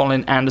Gravett and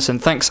Colin Anderson.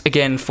 Thanks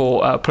again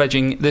for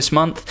pledging this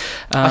month.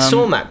 I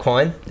saw Matt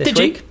Quine this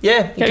week. You?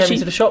 Yeah, he came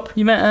into the shop.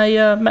 You met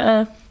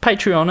a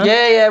Patreoner?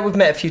 Yeah, we've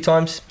met a few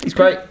times. He's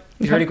great.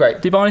 He's really great.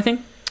 Did you buy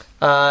anything?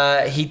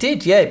 He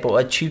did, yeah. He bought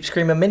a Tube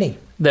Screamer Mini.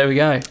 There we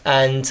go.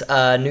 And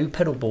a new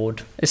pedal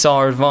board. It's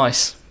our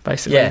advice,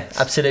 basically. Yeah,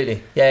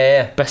 absolutely.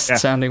 Yeah. Best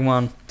sounding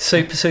one.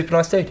 Super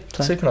nice dude.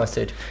 Super nice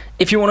dude.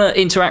 If you want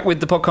to interact with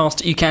the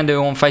podcast, you can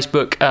do it on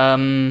Facebook.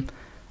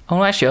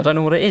 Actually, I don't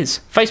know what it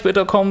is.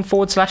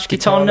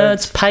 Facebook.com/Guitar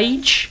Nerds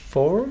page.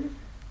 Forum?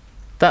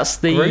 That's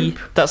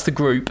the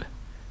group.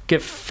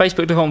 Get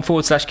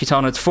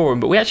Facebook.com/Guitar Nerds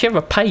Forum. But we actually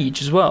have a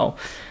page as well.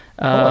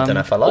 I don't know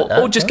if I like that.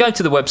 Or just go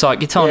to the website,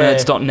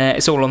 guitarnerds.net.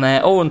 It's all on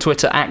there. Or on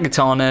Twitter,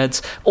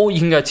 @GuitarNerds. Or you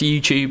can go to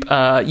YouTube,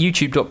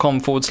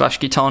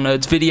 youtube.com/Guitar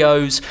Nerds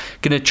videos.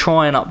 Going to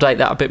try and update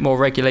that a bit more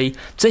regularly.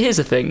 So here's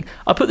the thing.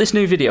 I put this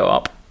new video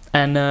up,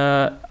 and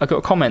I got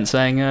a comment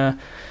saying, I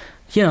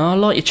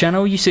like your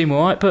channel, you seem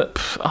alright, but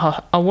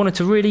I wanted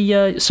to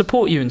really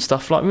support you and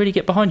stuff, like really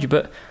get behind you,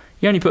 but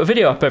you only put a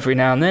video up every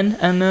now and then,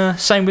 and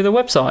same with the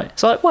website.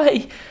 It's like,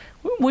 wait...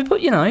 We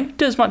put,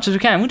 do as much as we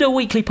can. We'll do a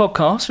weekly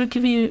podcast. We'll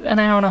give you an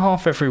hour and a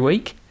half every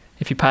week,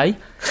 if you pay.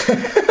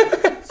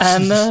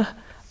 And,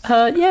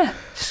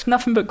 just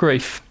nothing but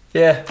grief.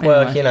 Yeah,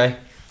 well, anyway.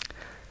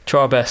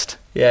 Try our best.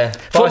 Yeah,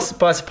 buy us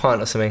a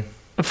pint or something.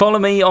 Follow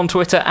me on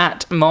Twitter,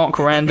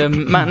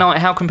 @MarkRandom. Matt Knight,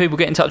 how can people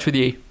get in touch with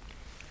you?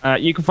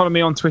 You can follow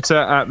me on Twitter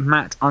at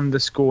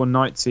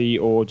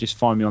Matt_Knightsy, or just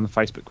find me on the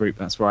Facebook group.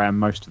 That's where I am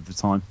most of the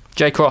time.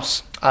 Jay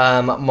Cross.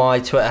 My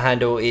Twitter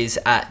handle is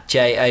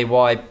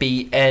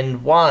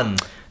 @JAYBN1.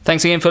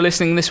 Thanks again for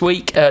listening this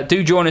week.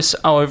 Do join us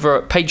over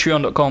at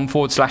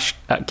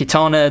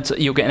patreon.com/Guitar Nerds.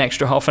 You'll get an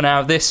extra half an hour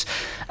of this.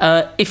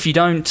 If you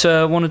don't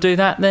want to do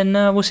that, then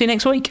we'll see you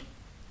next week.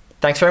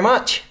 Thanks very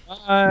much.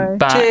 Bye.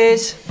 Bye.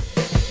 Cheers.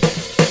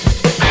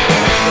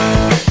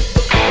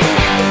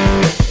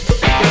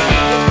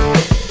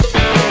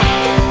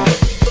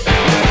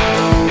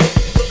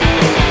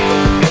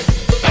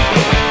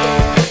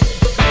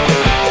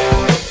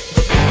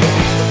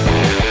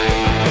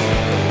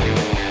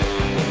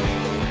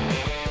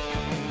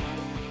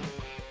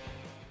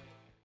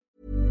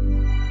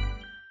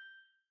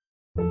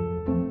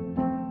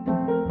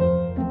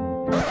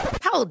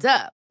 Hold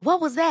up.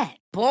 What was that?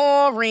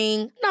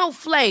 Boring. No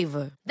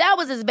flavor. That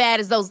was as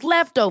bad as those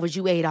leftovers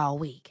you ate all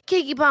week.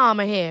 Keke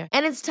Palmer here,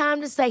 and it's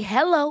time to say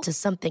hello to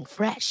something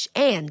fresh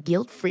and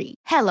guilt-free.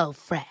 Hello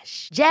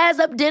Fresh. Jazz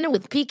up dinner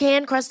with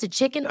pecan-crusted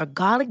chicken or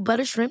garlic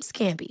butter shrimp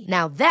scampi.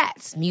 Now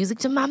that's music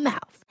to my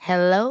mouth.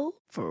 Hello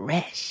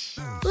Fresh.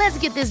 Let's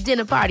get this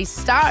dinner party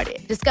started.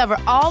 Discover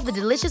all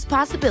the delicious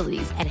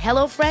possibilities at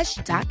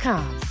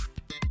HelloFresh.com.